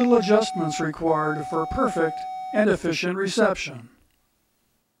those little adjustments required for perfect and efficient reception.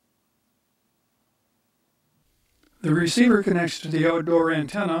 The receiver connects to the outdoor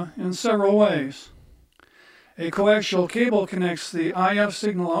antenna in several ways. A coaxial cable connects the IF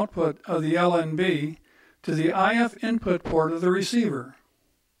signal output of the LNB to the IF input port of the receiver.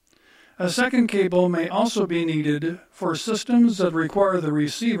 A second cable may also be needed for systems that require the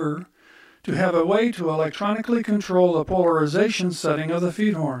receiver to have a way to electronically control the polarization setting of the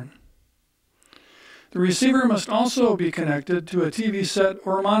feed horn. The receiver must also be connected to a TV set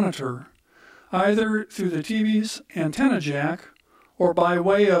or monitor, either through the TV's antenna jack or by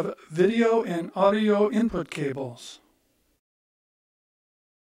way of video and audio input cables.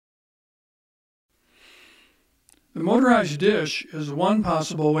 The motorized dish is one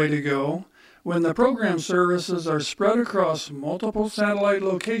possible way to go when the program services are spread across multiple satellite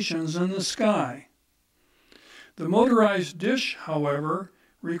locations in the sky. The motorized dish, however,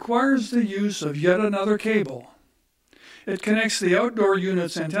 requires the use of yet another cable. It connects the outdoor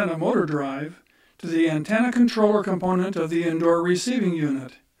unit's antenna motor drive to the antenna controller component of the indoor receiving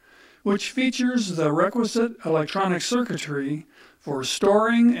unit, which features the requisite electronic circuitry for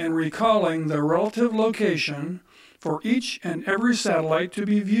storing and recalling the relative location for each and every satellite to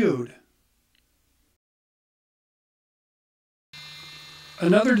be viewed.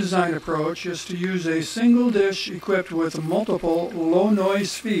 Another design approach is to use a single dish equipped with multiple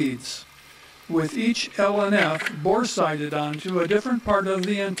low-noise feeds, with each L and F bore-sighted onto a different part of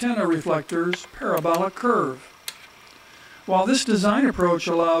the antenna reflector's parabolic curve. While this design approach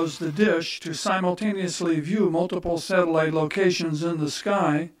allows the dish to simultaneously view multiple satellite locations in the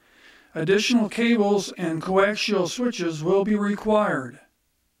sky, additional cables and coaxial switches will be required.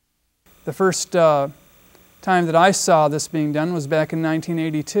 The first time that I saw this being done was back in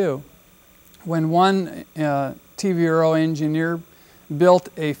 1982, when one TVRO engineer built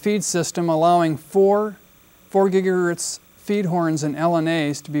a feed system allowing four gigahertz feed horns and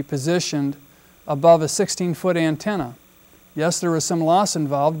LNAs to be positioned above a 16-foot antenna. Yes, there was some loss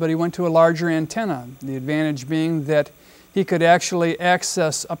involved, but he went to a larger antenna, the advantage being that he could actually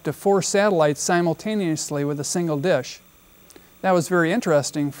access up to 4 satellites simultaneously with a single dish. That was very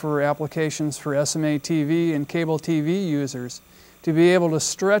interesting for applications for SMA TV and cable TV users, to be able to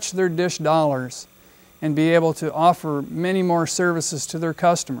stretch their dish dollars and be able to offer many more services to their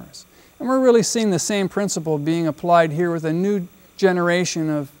customers. And we're really seeing the same principle being applied here with a new generation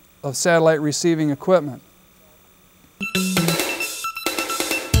of satellite receiving equipment.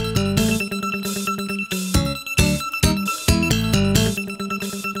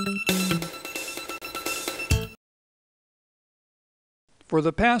 For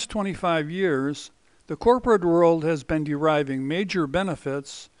the past 25 years, the corporate world has been deriving major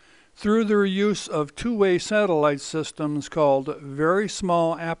benefits through their use of two-way satellite systems called Very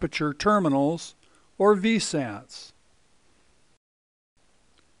Small Aperture Terminals, or VSATs.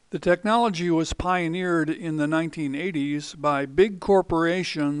 The technology was pioneered in the 1980s by big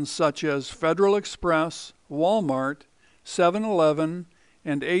corporations such as Federal Express, Walmart, 7-Eleven,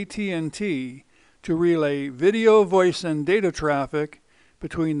 and AT&T to relay video, voice, and data traffic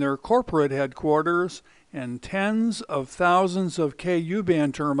between their corporate headquarters and tens of thousands of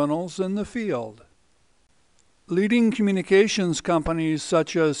Ku-band terminals in the field. Leading communications companies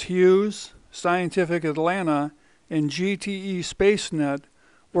such as Hughes, Scientific Atlanta, and GTE SpaceNet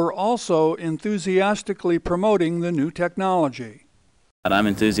were also enthusiastically promoting the new technology. I'm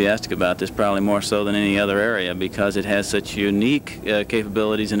enthusiastic about this probably more so than any other area because it has such unique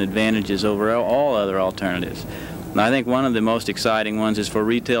capabilities and advantages over all other alternatives. And I think one of the most exciting ones is for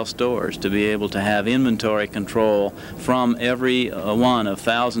retail stores to be able to have inventory control from every one of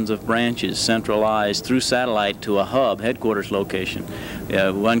thousands of branches centralized through satellite to a hub headquarters location.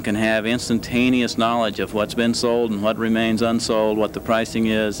 One can have instantaneous knowledge of what's been sold and what remains unsold, what the pricing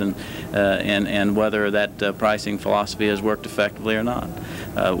is, and whether that pricing philosophy has worked effectively or not.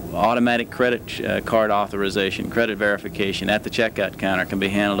 Automatic credit card authorization, credit verification at the checkout counter can be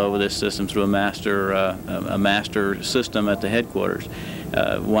handled over this system through a master system at the headquarters.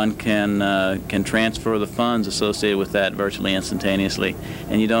 One can transfer the funds associated with that virtually instantaneously,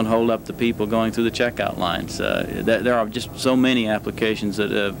 and you don't hold up the people going through the checkout lines. There are just so many applications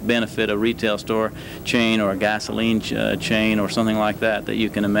that benefit a retail store chain or a gasoline chain or something like that you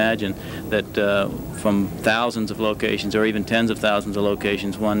can imagine that from thousands of locations or even tens of thousands of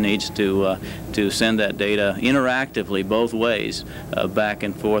locations one needs to send that data interactively both ways back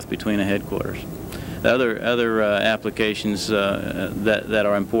and forth between a headquarters. Other applications that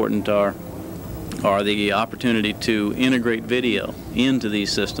are important are the opportunity to integrate video into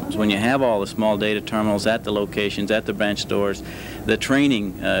these systems. When you have all the small data terminals at the locations, at the branch stores, the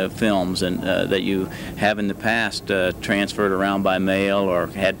training films and that you have in the past transferred around by mail or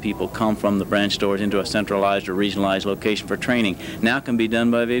had people come from the branch stores into a centralized or regionalized location for training now can be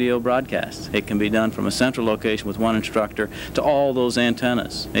done by video broadcasts. It can be done from a central location with one instructor to all those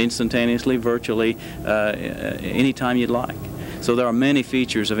antennas instantaneously, virtually, anytime you'd like. So there are many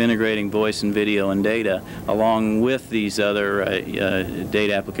features of integrating voice and video and data along with these other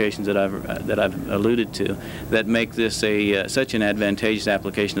data applications that I've alluded to that make this such an advantageous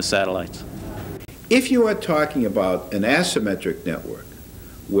application of satellites. If you are talking about an asymmetric network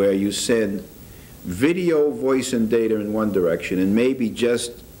where you send video, voice, and data in one direction and maybe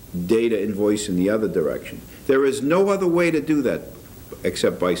just data and voice in the other direction, there is no other way to do that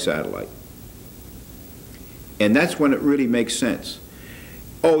except by satellite. And that's when it really makes sense.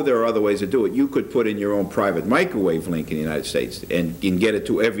 Oh, there are other ways to do it. You could put in your own private microwave link in the United States and get it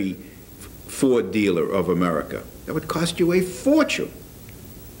to every Ford dealer of America. That would cost you a fortune.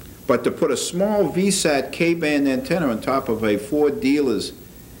 But to put a small VSAT K-band antenna on top of a Ford dealer's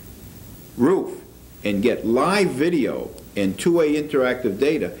roof and get live video and two-way interactive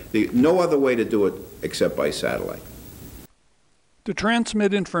data, no other way to do it except by satellite. To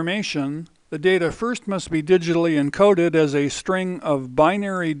transmit information, the data first must be digitally encoded as a string of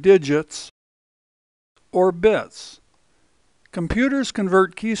binary digits or bits. Computers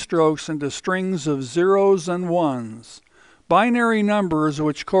convert keystrokes into strings of zeros and ones, binary numbers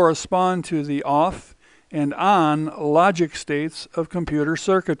which correspond to the off and on logic states of computer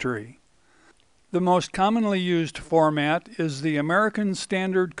circuitry. The most commonly used format is the American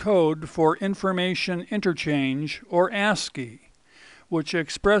Standard Code for Information Interchange, or ASCII, which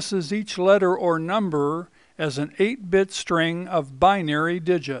expresses each letter or number as an 8-bit string of binary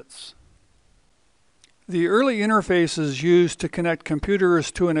digits. The early interfaces used to connect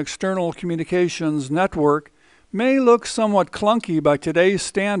computers to an external communications network may look somewhat clunky by today's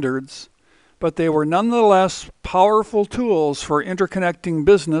standards, but they were nonetheless powerful tools for interconnecting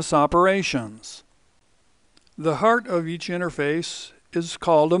business operations. The heart of each interface is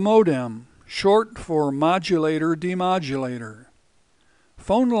called a modem, short for modulator-demodulator.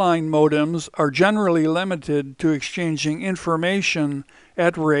 Phone line modems are generally limited to exchanging information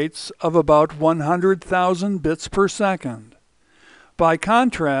at rates of about 100,000 bits per second. By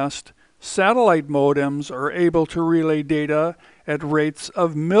contrast, satellite modems are able to relay data at rates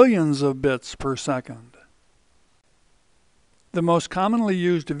of millions of bits per second. The most commonly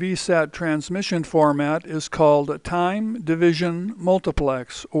used VSAT transmission format is called Time Division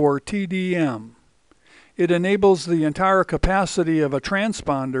Multiplex, or TDM. It enables the entire capacity of a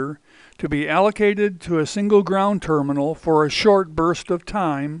transponder to be allocated to a single ground terminal for a short burst of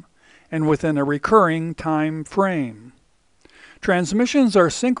time and within a recurring time frame. Transmissions are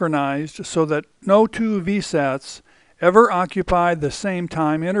synchronized so that no two VSATs ever occupy the same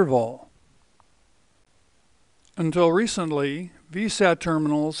time interval. Until recently, VSAT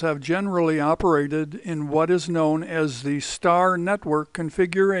terminals have generally operated in what is known as the star network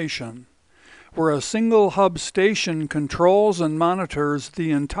configuration, where a single hub station controls and monitors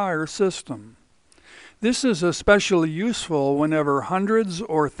the entire system. This is especially useful whenever hundreds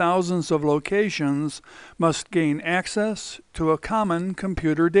or thousands of locations must gain access to a common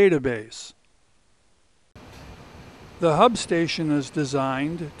computer database. The hub station is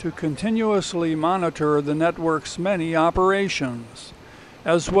designed to continuously monitor the network's many operations,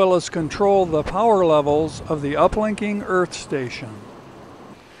 as well as control the power levels of the uplinking Earth station.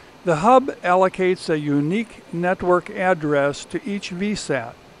 The hub allocates a unique network address to each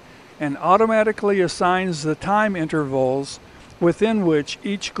VSAT and automatically assigns the time intervals within which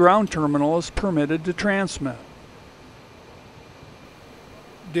each ground terminal is permitted to transmit.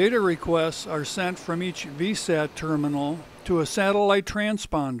 Data requests are sent from each VSAT terminal to a satellite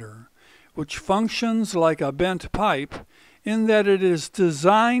transponder, which functions like a bent pipe in that it is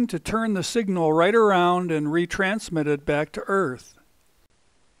designed to turn the signal right around and retransmit it back to Earth.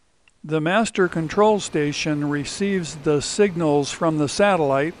 The master control station receives the signals from the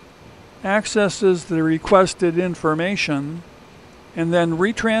satellite, accesses the requested information, and then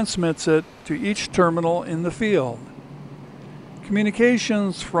retransmits it to each terminal in the field.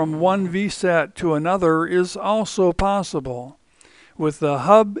 Communications from one VSAT to another is also possible, with the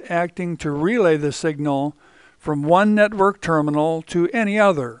hub acting to relay the signal from one network terminal to any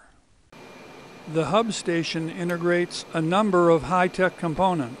other. The hub station integrates a number of high-tech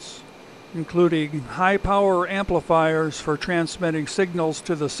components, including high-power amplifiers for transmitting signals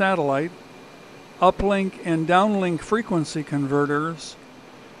to the satellite, uplink and downlink frequency converters,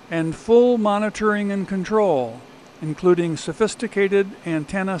 and full monitoring and control, including sophisticated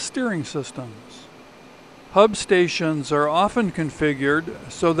antenna steering systems. Hub stations are often configured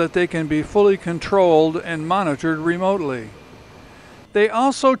so that they can be fully controlled and monitored remotely. They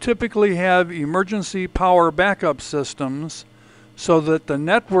also typically have emergency power backup systems so that the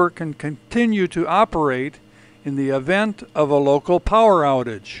network can continue to operate in the event of a local power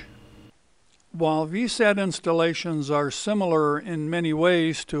outage. While VSAT installations are similar in many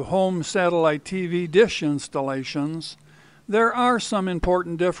ways to home satellite TV dish installations, there are some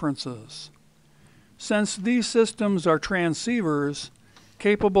important differences. Since these systems are transceivers,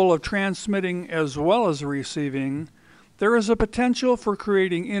 capable of transmitting as well as receiving, there is a potential for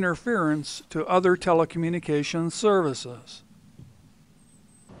creating interference to other telecommunications services.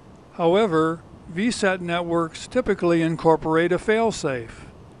 However, VSAT networks typically incorporate a failsafe.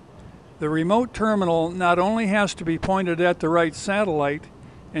 The remote terminal not only has to be pointed at the right satellite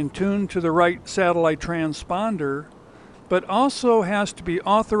and tuned to the right satellite transponder, but also has to be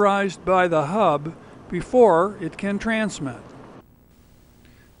authorized by the hub before it can transmit.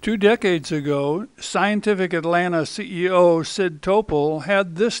 2 decades ago, Scientific Atlanta CEO Sid Topol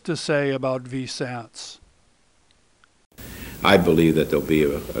had this to say about VSATs. I believe that there'll be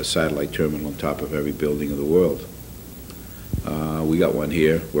a satellite terminal on top of every building in the world. We got one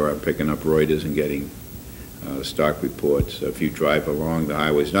here where I'm picking up Reuters and getting stock reports. If you drive along the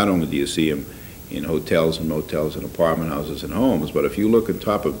highways, not only do you see them in hotels and motels and apartment houses and homes, but if you look on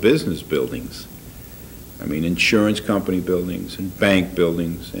top of business buildings, I mean insurance company buildings and bank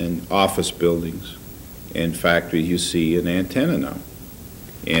buildings and office buildings and factories, you see an antenna now.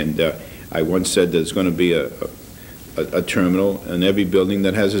 And I once said there's going to be a terminal in every building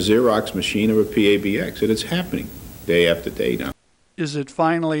that has a Xerox machine or a PABX, and it's happening day after day now. Is it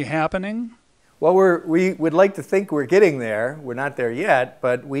finally happening? Well, we would like to think we're getting there. We're not there yet,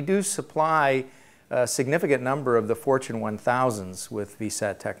 but we do supply a significant number of the Fortune 1000s with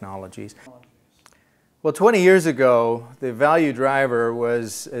VSAT technologies. Well, 20 years ago, the value driver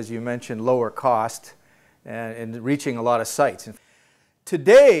was, as you mentioned, lower cost and reaching a lot of sites.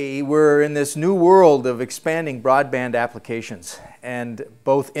 Today, we're in this new world of expanding broadband applications, and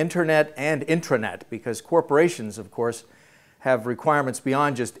both internet and intranet, because corporations, of course, have requirements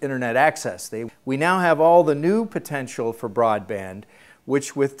beyond just internet access. We now have all the new potential for broadband,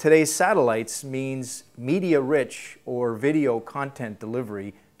 which with today's satellites means media-rich or video content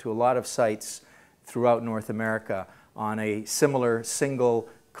delivery to a lot of sites throughout North America on a similar single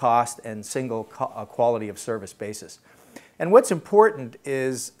cost and single quality of service basis. And what's important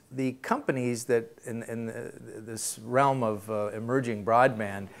is the companies that in this realm of emerging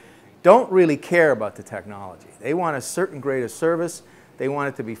broadband don't really care about the technology. They want a certain grade of service, they want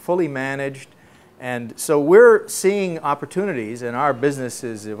it to be fully managed, and so we're seeing opportunities, and our business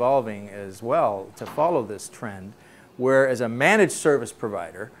is evolving as well to follow this trend, where as a managed service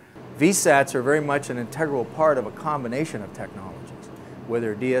provider, VSATs are very much an integral part of a combination of technologies,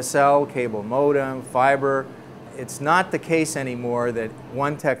 whether DSL, cable modem, fiber. It's not the case anymore that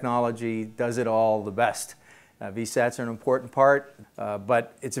one technology does it all the best. VSATs are an important part,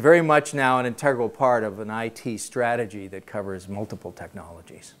 but it's very much now an integral part of an IT strategy that covers multiple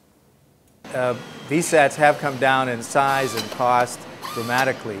technologies. VSATs have come down in size and cost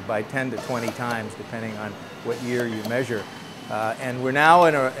dramatically by 10 to 20 times, depending on what year you measure. And we're now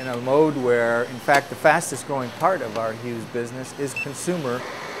in a mode where, in fact, the fastest growing part of our Hughes business is consumer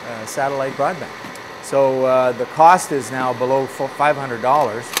satellite broadband. So the cost is now below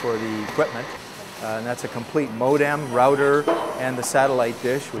 $500 for the equipment, and that's a complete modem, router, and the satellite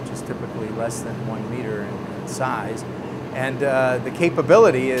dish, which is typically less than 1 meter in size. And the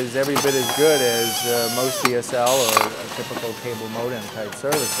capability is every bit as good as most DSL or typical cable modem type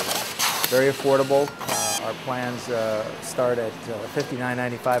services. Very affordable. Our plans start at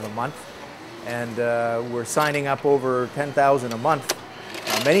 $59.95 a month, and we're signing up over 10,000 a month.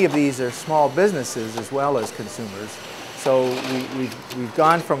 Many of these are small businesses as well as consumers. So we've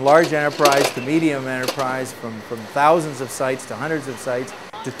gone from large enterprise to medium enterprise, from thousands of sites to hundreds of sites.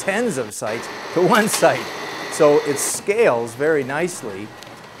 to tens of sites to one site. So it scales very nicely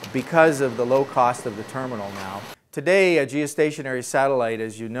because of the low cost of the terminal now. Today, a geostationary satellite,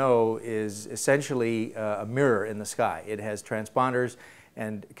 as you know, is essentially a mirror in the sky. It has transponders,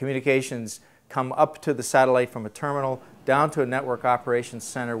 and communications come up to the satellite from a terminal down to a network operations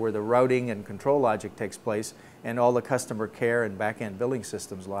center where the routing and control logic takes place and all the customer care and back-end billing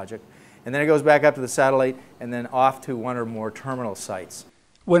systems logic. And then it goes back up to the satellite and then off to one or more terminal sites.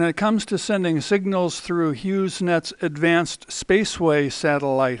 When it comes to sending signals through HughesNet's Advanced Spaceway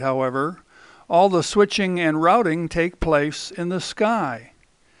satellite, however, all the switching and routing take place in the sky.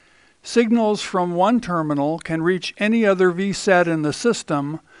 Signals from one terminal can reach any other VSAT in the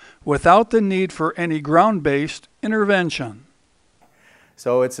system without the need for any ground-based intervention.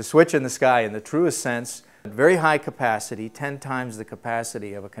 So it's a switch in the sky in the truest sense. Very high capacity, 10 times the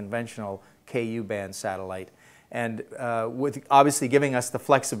capacity of a conventional Ku-band satellite. And with obviously giving us the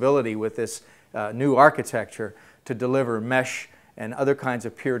flexibility with this new architecture to deliver mesh and other kinds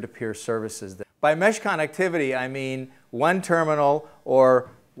of peer-to-peer services. By mesh connectivity, I mean one terminal or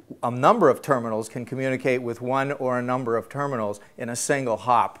a number of terminals can communicate with one or a number of terminals in a single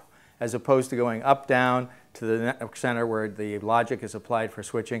hop, as opposed to going up, down to the network center where the logic is applied for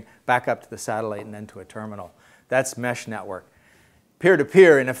switching, back up to the satellite and then to a terminal. That's mesh network.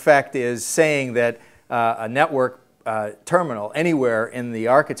 Peer-to-peer, in effect, is saying that a network terminal anywhere in the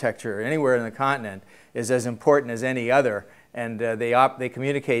architecture, anywhere in the continent, is as important as any other, and they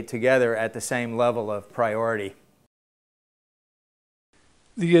communicate together at the same level of priority.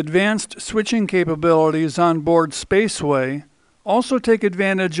 The advanced switching capabilities on board Spaceway also take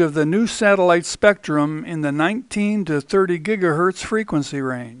advantage of the new satellite spectrum in the 19 to 30 gigahertz frequency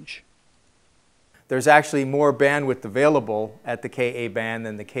range. There's actually more bandwidth available at the Ka band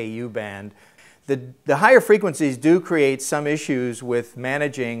than the Ku band. The higher frequencies do create some issues with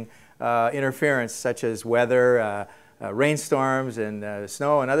managing interference, such as weather, rainstorms and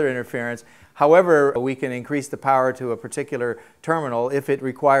snow and other interference. However, we can increase the power to a particular terminal if it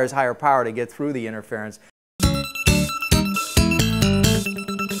requires higher power to get through the interference.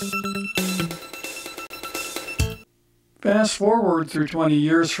 Fast forward through 20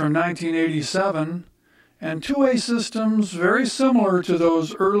 years from 1987, and two-way systems very similar to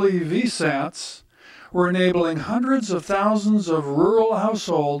those early VSATs were enabling hundreds of thousands of rural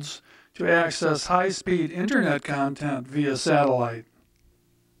households to access high-speed internet content via satellite.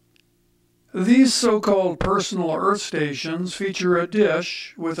 These so-called personal earth stations feature a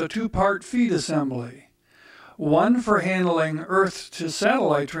dish with a two-part feed assembly, one for handling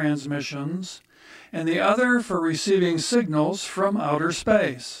earth-to-satellite transmissions, and the other for receiving signals from outer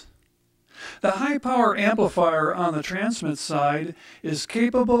space. The high-power amplifier on the transmit side is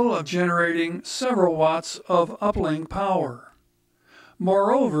capable of generating several watts of uplink power.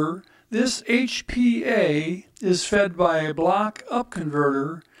 Moreover, this HPA is fed by a block-up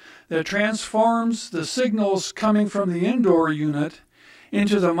converter that transforms the signals coming from the indoor unit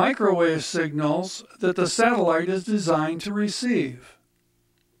into the microwave signals that the satellite is designed to receive.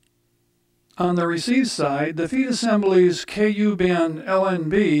 On the receive side, the feed assembly's Ku-band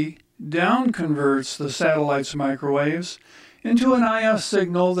LNB down converts the satellite's microwaves into an IF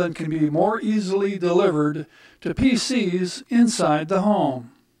signal that can be more easily delivered to PCs inside the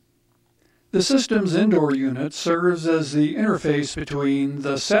home. The system's indoor unit serves as the interface between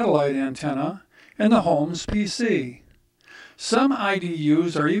the satellite antenna and the home's PC. Some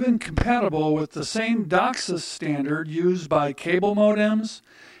IDUs are even compatible with the same DOCSIS standard used by cable modems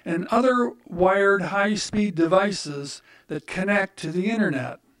and other wired high-speed devices that connect to the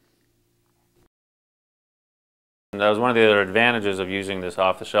internet. That was one of the other advantages of using this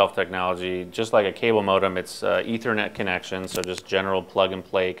off-the-shelf technology. Just like a cable modem, it's Ethernet connection, so just general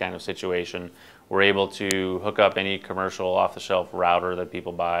plug-and-play kind of situation. We're able to hook up any commercial off-the-shelf router that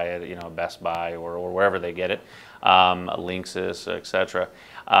people buy at Best Buy or wherever they get it, Linksys, etc.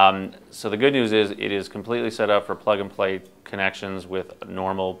 So the good news is it is completely set up for plug-and-play connections with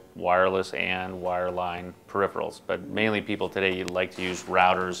normal wireless and wireline peripherals. But mainly people today like to use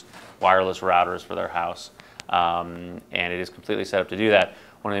routers, wireless routers for their house. And it is completely set up to do that.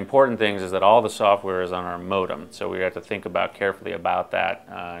 One of the important things is that all the software is on our modem, so we have to think carefully about that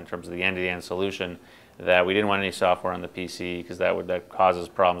in terms of the end-to-end solution, that we didn't want any software on the PC because that causes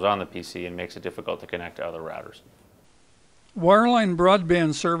problems on the PC and makes it difficult to connect to other routers. Wireline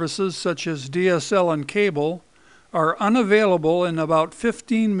broadband services such as DSL and cable are unavailable in about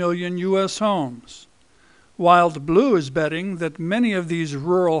 15 million U.S. homes. Wild Blue is betting that many of these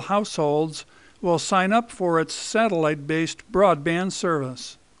rural households will sign up for its satellite-based broadband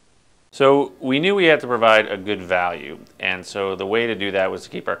service. So we knew we had to provide a good value, and so the way to do that was to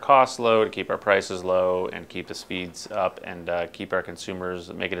keep our costs low, to keep our prices low, and keep the speeds up, and keep our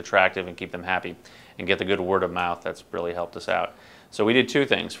consumers, make it attractive and keep them happy, and get the good word of mouth. That's really helped us out. So we did two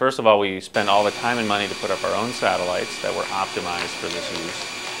things. First of all, we spent all the time and money to put up our own satellites that were optimized for this use.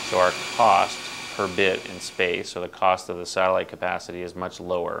 So our cost per bit in space, so the cost of the satellite capacity, is much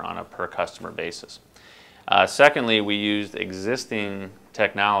lower on a per customer basis. Secondly, we used existing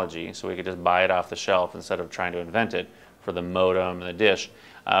technology, so we could just buy it off the shelf instead of trying to invent it for the modem and the dish.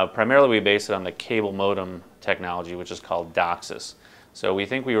 Primarily we based it on the cable modem technology, which is called DOCSIS. So we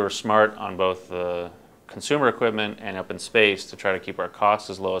think we were smart on both the consumer equipment and up in space to try to keep our costs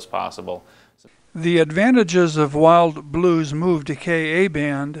as low as possible. The advantages of Wild Blue's move to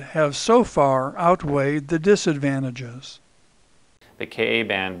Ka-band have so far outweighed the disadvantages. The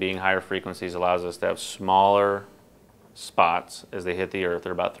Ka-band, being higher frequencies, allows us to have smaller spots as they hit the Earth.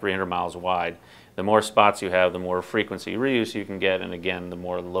 They're about 300 miles wide. The more spots you have, the more frequency reuse you can get, and again, the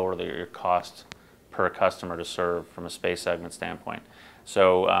more lower your cost per customer to serve from a space segment standpoint.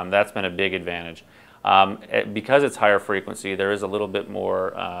 So that's been a big advantage. Because it's higher frequency, there is a little bit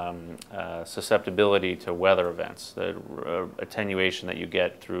more susceptibility to weather events, the attenuation that you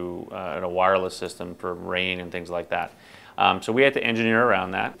get through in a wireless system for rain and things like that. So we had to engineer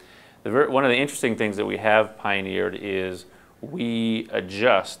around that. One of the interesting things that we have pioneered is we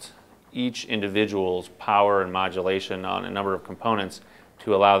adjust each individual's power and modulation on a number of components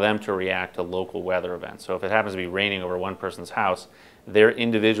to allow them to react to local weather events. So if it happens to be raining over one person's house, their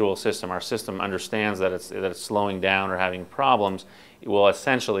individual system, our system understands that it's slowing down or having problems. It will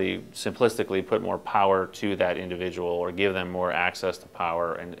essentially, simplistically, put more power to that individual or give them more access to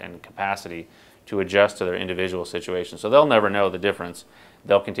power and capacity to adjust to their individual situation. So they'll never know the difference.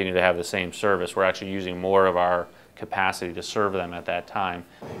 They'll continue to have the same service. We're actually using more of our capacity to serve them at that time.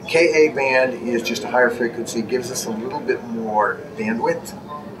 Ka-band is just a higher frequency, gives us a little bit more bandwidth.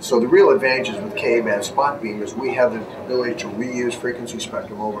 So the real advantages with Ka-band spot beam is we have the ability to reuse frequency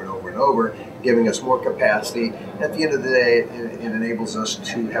spectrum over and over and over, giving us more capacity. At the end of the day, it enables us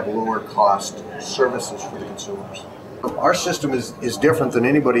to have lower cost services for the consumers. Our system is different than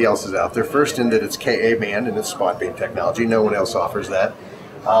anybody else's out there. First, in that it's Ka-band and it's spot beam technology. No one else offers that.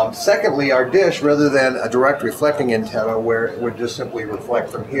 Secondly, our dish, rather than a direct reflecting antenna where it would just simply reflect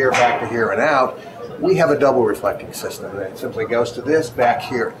from here, back to here, and out, we have a double reflecting system. It simply goes to this, back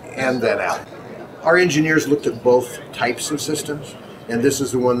here, and then out. Our engineers looked at both types of systems, and this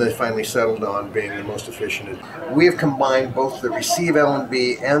is the one they finally settled on being the most efficient. We have combined both the receive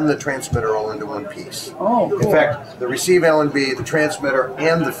L&B and the transmitter all into one piece. Oh, cool. In fact, the receive L&B, the transmitter,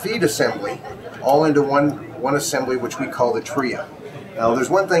 and the feed assembly all into one assembly, which we call the trio. Now, there's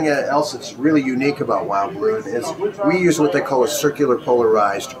one thing else that's really unique about Wild Blue is we use what they call a circular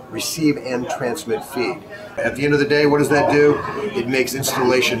polarized receive and transmit feed. At the end of the day, what does that do? It makes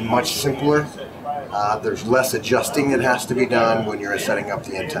installation much simpler. There's less adjusting that has to be done when you're setting up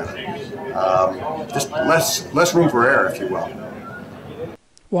the antenna. Just less room for error, if you will.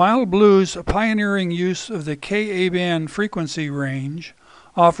 Wild Blue's pioneering use of the Ka-band frequency range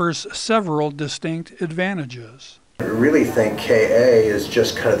offers several distinct advantages. I really think Ka is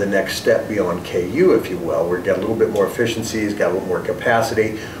just kind of the next step beyond Ku, if you will. We've got a little bit more efficiencies, got a little more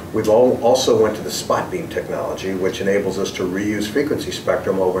capacity. We've also went to the spot beam technology, which enables us to reuse frequency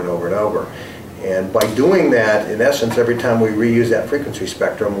spectrum over and over and over. And by doing that, in essence, every time we reuse that frequency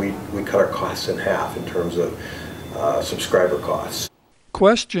spectrum, we cut our costs in half in terms of subscriber costs.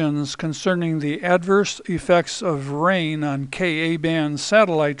 Questions concerning the adverse effects of rain on Ka-band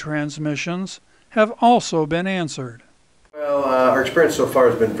satellite transmissions have also been answered. Well, our experience so far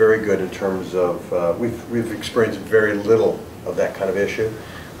has been very good in terms of, we've experienced very little of that kind of issue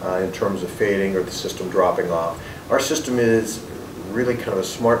in terms of fading or the system dropping off. Our system is really kind of a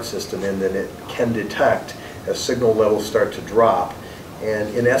smart system in that it can detect as signal levels start to drop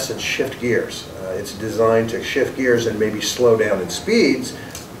and in essence shift gears. It's designed to shift gears and maybe slow down in speeds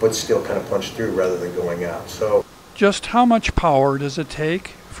but still kind of punch through rather than going out. So, just how much power does it take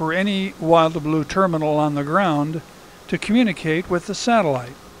for any Wild Blue terminal on the ground to communicate with the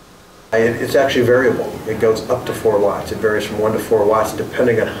satellite? It's actually variable. It goes up to 4 watts. It varies from 1 to 4 watts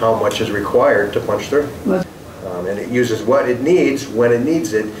depending on how much is required to punch through. And it uses what it needs when it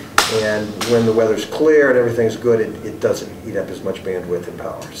needs it, and when the weather's clear and everything's good, it doesn't eat up as much bandwidth and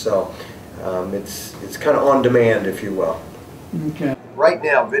power. So it's kind of on demand, if you will. Okay. right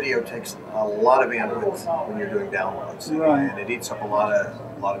now, video takes a lot of bandwidth when you're doing downloads, and it eats up a lot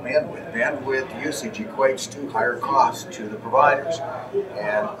of bandwidth. Bandwidth usage equates to higher costs to the providers,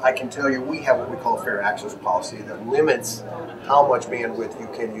 and I can tell you we have what we call a fair access policy that limits how much bandwidth you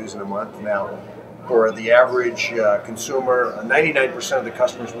can use in a month. Now, for the average consumer, 99% of the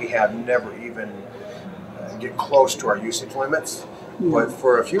customers we have never even get close to our usage limits. But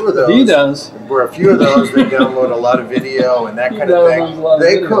for a few of those, He does. For a few of those, they download a lot of video and that kind of thing.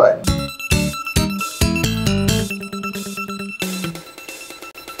 They could.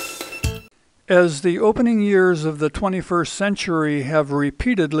 As the opening years of the 21st century have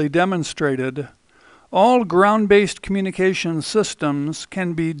repeatedly demonstrated, all ground-based communication systems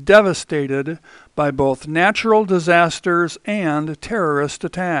can be devastated by both natural disasters and terrorist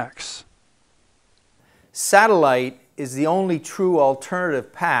attacks. Satellite is the only true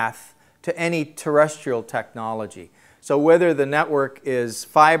alternative path to any terrestrial technology. So whether the network is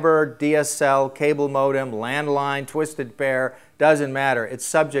fiber, DSL, cable modem, landline, twisted pair, doesn't matter. It's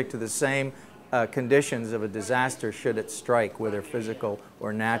subject to the same conditions of a disaster should it strike, whether physical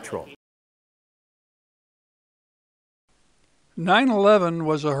or natural. 9/11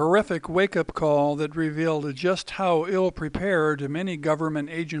 was a horrific wake-up call that revealed just how ill-prepared many government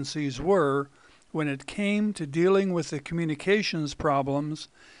agencies were when it came to dealing with the communications problems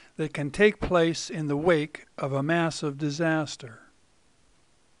that can take place in the wake of a massive disaster.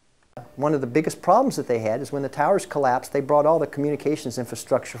 One of the biggest problems that they had is when the towers collapsed, they brought all the communications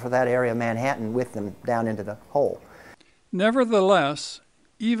infrastructure for that area of Manhattan with them down into the hole. Nevertheless,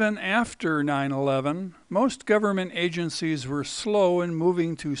 even after 9/11, most government agencies were slow in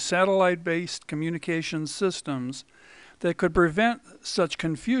moving to satellite-based communication systems that could prevent such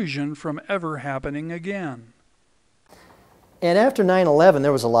confusion from ever happening again. And after 9/11,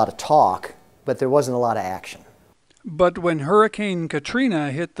 there was a lot of talk, but there wasn't a lot of action. But when Hurricane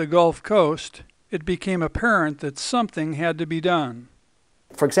Katrina hit the Gulf Coast, it became apparent that something had to be done.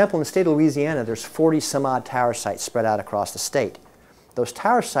 For example, in the state of Louisiana, there's 40 some odd tower sites spread out across the state. Those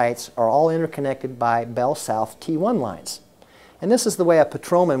tower sites are all interconnected by Bell South T1 lines. And this is the way a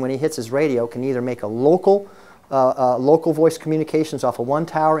patrolman, when he hits his radio, can either make a local voice communications off of one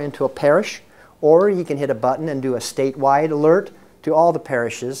tower into a parish, or he can hit a button and do a statewide alert to all the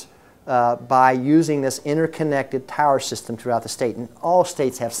parishes by using this interconnected tower system throughout the state. And all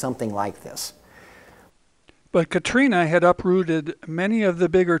states have something like this. But Katrina had uprooted many of the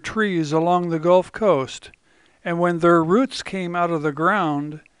bigger trees along the Gulf Coast, and when their roots came out of the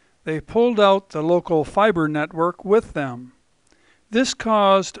ground, they pulled out the local fiber network with them. This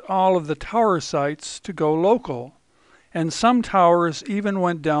caused all of the tower sites to go local, and some towers even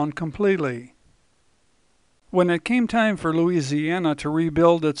went down completely. When it came time for Louisiana to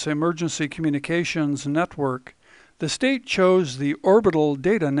rebuild its emergency communications network, the state chose the orbital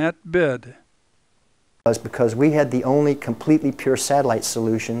data net bid. Was because we had the only completely pure satellite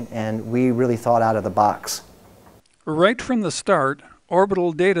solution, and we really thought out of the box. Right from the start,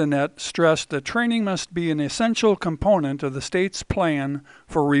 Orbital DataNet stressed that training must be an essential component of the state's plan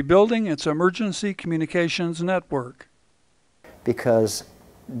for rebuilding its emergency communications network. Because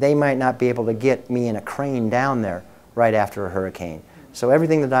they might not be able to get me in a crane down there right after a hurricane. So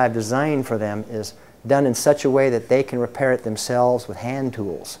everything that I've designed for them is done in such a way that they can repair it themselves with hand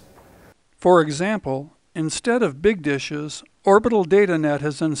tools. For example, instead of big dishes, Orbital DataNet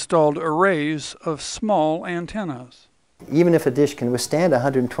has installed arrays of small antennas. Even if a dish can withstand a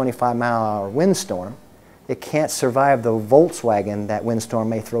 125-mile-an-hour windstorm, it can't survive the Volkswagen that windstorm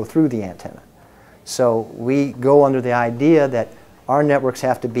may throw through the antenna. So we go under the idea that our networks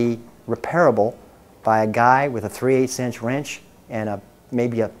have to be repairable by a guy with a 3/8-inch wrench and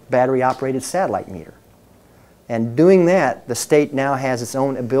maybe a battery-operated satellite meter. And doing that, the state now has its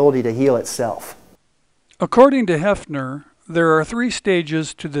own ability to heal itself. According to Hefner, there are 3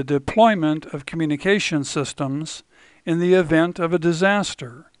 stages to the deployment of communication systems in the event of a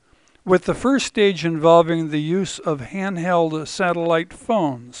disaster, with the first stage involving the use of handheld satellite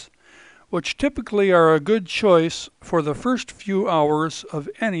phones, which typically are a good choice for the first few hours of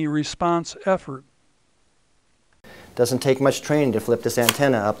any response effort. Doesn't take much training to flip this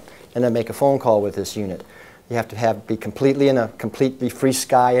antenna up and then make a phone call with this unit. You have to be completely in a completely free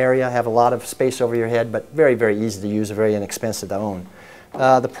sky area, have a lot of space over your head, but very, very easy to use, very inexpensive to own.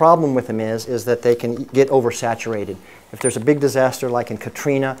 The problem with them is that they can get oversaturated. If there's a big disaster like in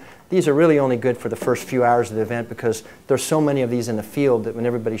Katrina, these are really only good for the first few hours of the event because there's so many of these in the field that when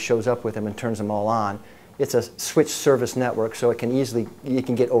everybody shows up with them and turns them all on, it's a switch service network, so it can you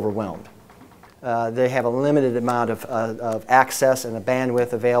can get overwhelmed. They have a limited amount of access and a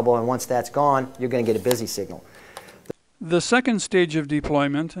bandwidth available, and once that's gone, you're going to get a busy signal. The second stage of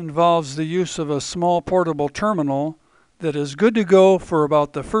deployment involves the use of a small portable terminal that is good to go for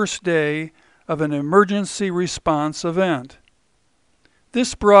about the first day of an emergency response event.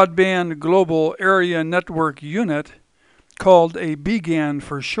 This broadband global area network unit, called a BGAN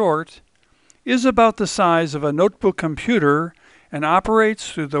for short, is about the size of a notebook computer and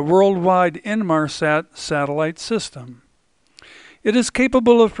operates through the worldwide Inmarsat satellite system. It is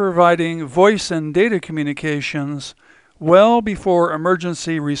capable of providing voice and data communications well before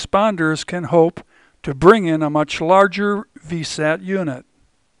emergency responders can hope to bring in a much larger VSAT unit.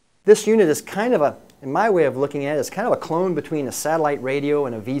 This unit is kind of in my way of looking at it, it's kind of a clone between a satellite radio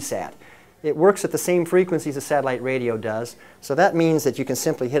and a VSAT. It works at the same frequencies a satellite radio does, so that means that you can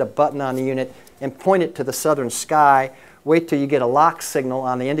simply hit a button on the unit and point it to the southern sky, wait till you get a lock signal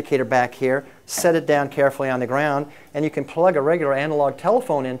on the indicator back here, set it down carefully on the ground, and you can plug a regular analog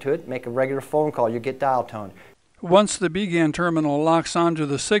telephone into it, make a regular phone call, you get dial tone. Once the BGAN terminal locks onto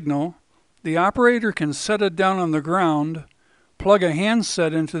the signal, the operator can set it down on the ground, plug a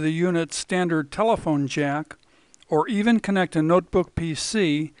handset into the unit's standard telephone jack, or even connect a notebook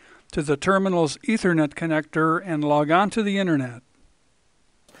PC to the terminal's Ethernet connector and log on to the internet.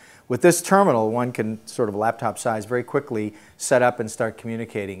 With this terminal, one can sort of laptop size very quickly set up and start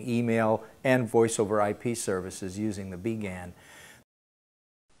communicating email and voice over IP services using the BGAN.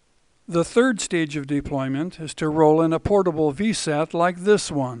 The third stage of deployment is to roll in a portable VSAT like this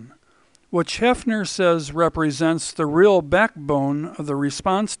one, which Hefner says represents the real backbone of the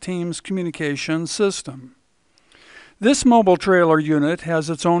response team's communication system. This mobile trailer unit has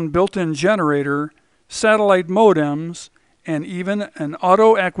its own built-in generator, satellite modems, and even an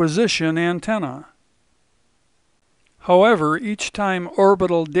auto-acquisition antenna. However, each time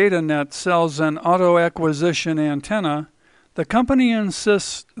Orbital DataNet sells an auto-acquisition antenna, the company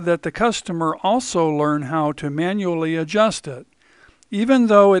insists that the customer also learn how to manually adjust it, even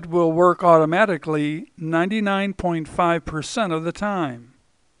though it will work automatically 99.5% of the time.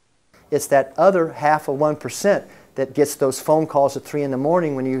 It's that other half of 1% that gets those phone calls at 3 in the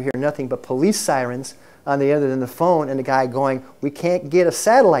morning when you hear nothing but police sirens on the other end of the phone and the guy going, "We can't get a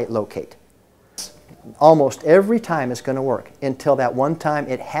satellite locate." Almost every time it's going to work until that one time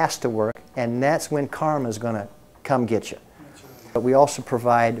it has to work, and that's when karma is going to come get you. But we also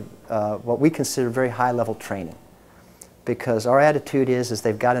provide what we consider very high-level training, because our attitude is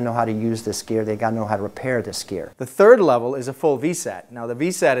they've got to know how to use this gear, they've got to know how to repair this gear. The third level is a full VSAT. Now the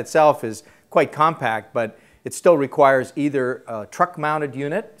VSAT itself is quite compact, but it still requires either a truck-mounted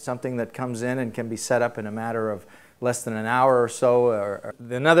unit, something that comes in and can be set up in a matter of less than an hour or so. Or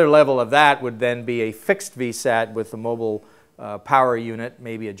another level of that would then be a fixed VSAT with a mobile power unit,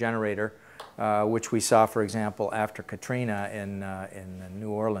 maybe a generator, which we saw, for example, after Katrina in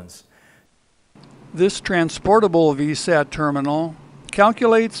New Orleans. This transportable VSAT terminal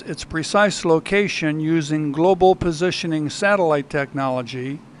calculates its precise location using global positioning satellite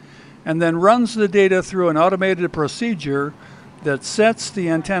technology and then runs the data through an automated procedure that sets the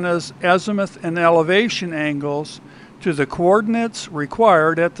antenna's azimuth and elevation angles to the coordinates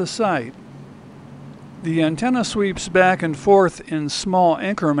required at the site. The antenna sweeps back and forth in small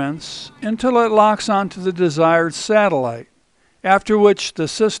increments until it locks onto the desired satellite, after which the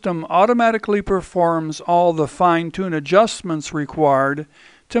system automatically performs all the fine-tune adjustments required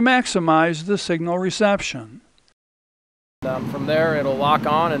to maximize the signal reception. From there, it'll lock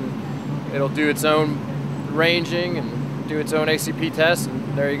on and it'll do its own ranging and do its own ACP tests,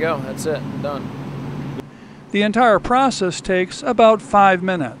 and there you go. That's it. Done. The entire process takes about 5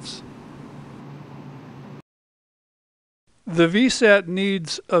 minutes. The VSAT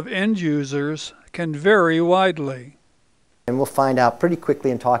needs of end users can vary widely. And we'll find out pretty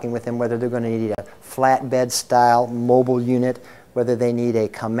quickly in talking with them whether they're going to need a flatbed style mobile unit, whether they need a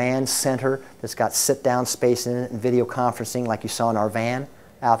command center that's got sit-down space in it and video conferencing like you saw in our van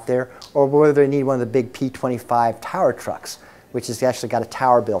out there, or whether they need one of the big P25 tower trucks, which has actually got a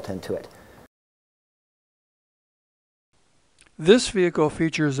tower built into it. This vehicle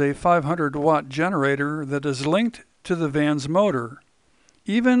features a 500-watt generator that is linked to the van's motor.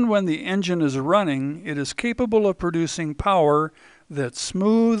 Even when the engine is running, it is capable of producing power that's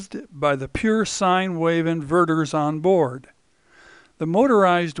smoothed by the pure sine wave inverters on board. The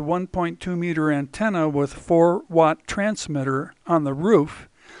motorized 1.2 meter antenna with 4-watt transmitter on the roof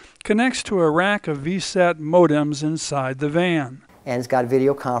connects to a rack of VSAT modems inside the van. And it's got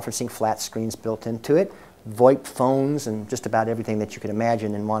video conferencing flat screens built into it, VoIP phones, and just about everything that you could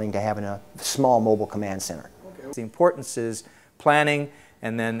imagine in wanting to have in a small mobile command center. The importance is planning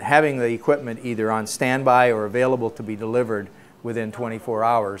and then having the equipment either on standby or available to be delivered within 24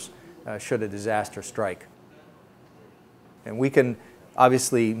 hours should a disaster strike. And we can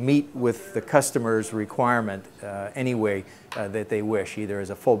obviously meet with the customer's requirement any way that they wish, either as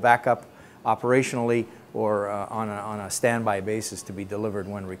a full backup operationally or on a standby basis to be delivered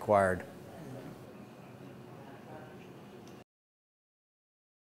when required.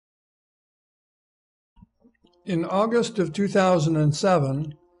 In August of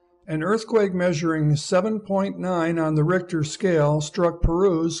 2007, an earthquake measuring 7.9 on the Richter scale struck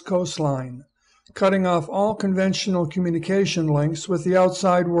Peru's coastline, cutting off all conventional communication links with the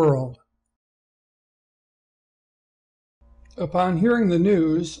outside world. Upon hearing the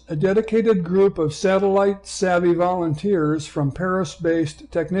news, a dedicated group of satellite-savvy volunteers from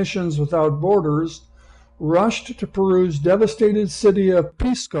Paris-based Technicians Without Borders rushed to Peru's devastated city of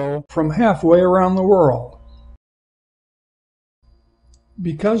Pisco from halfway around the world.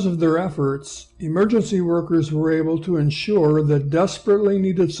 Because of their efforts, emergency workers were able to ensure that desperately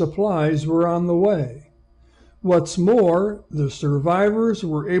needed supplies were on the way. What's more, the survivors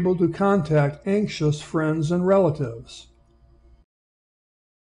were able to contact anxious friends and relatives.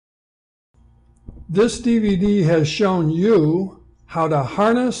 This DVD has shown you how to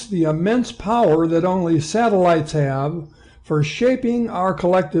harness the immense power that only satellites have for shaping our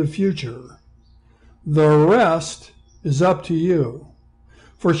collective future. The rest is up to you.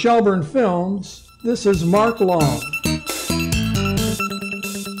 For Shelburne Films, this is Mark Long.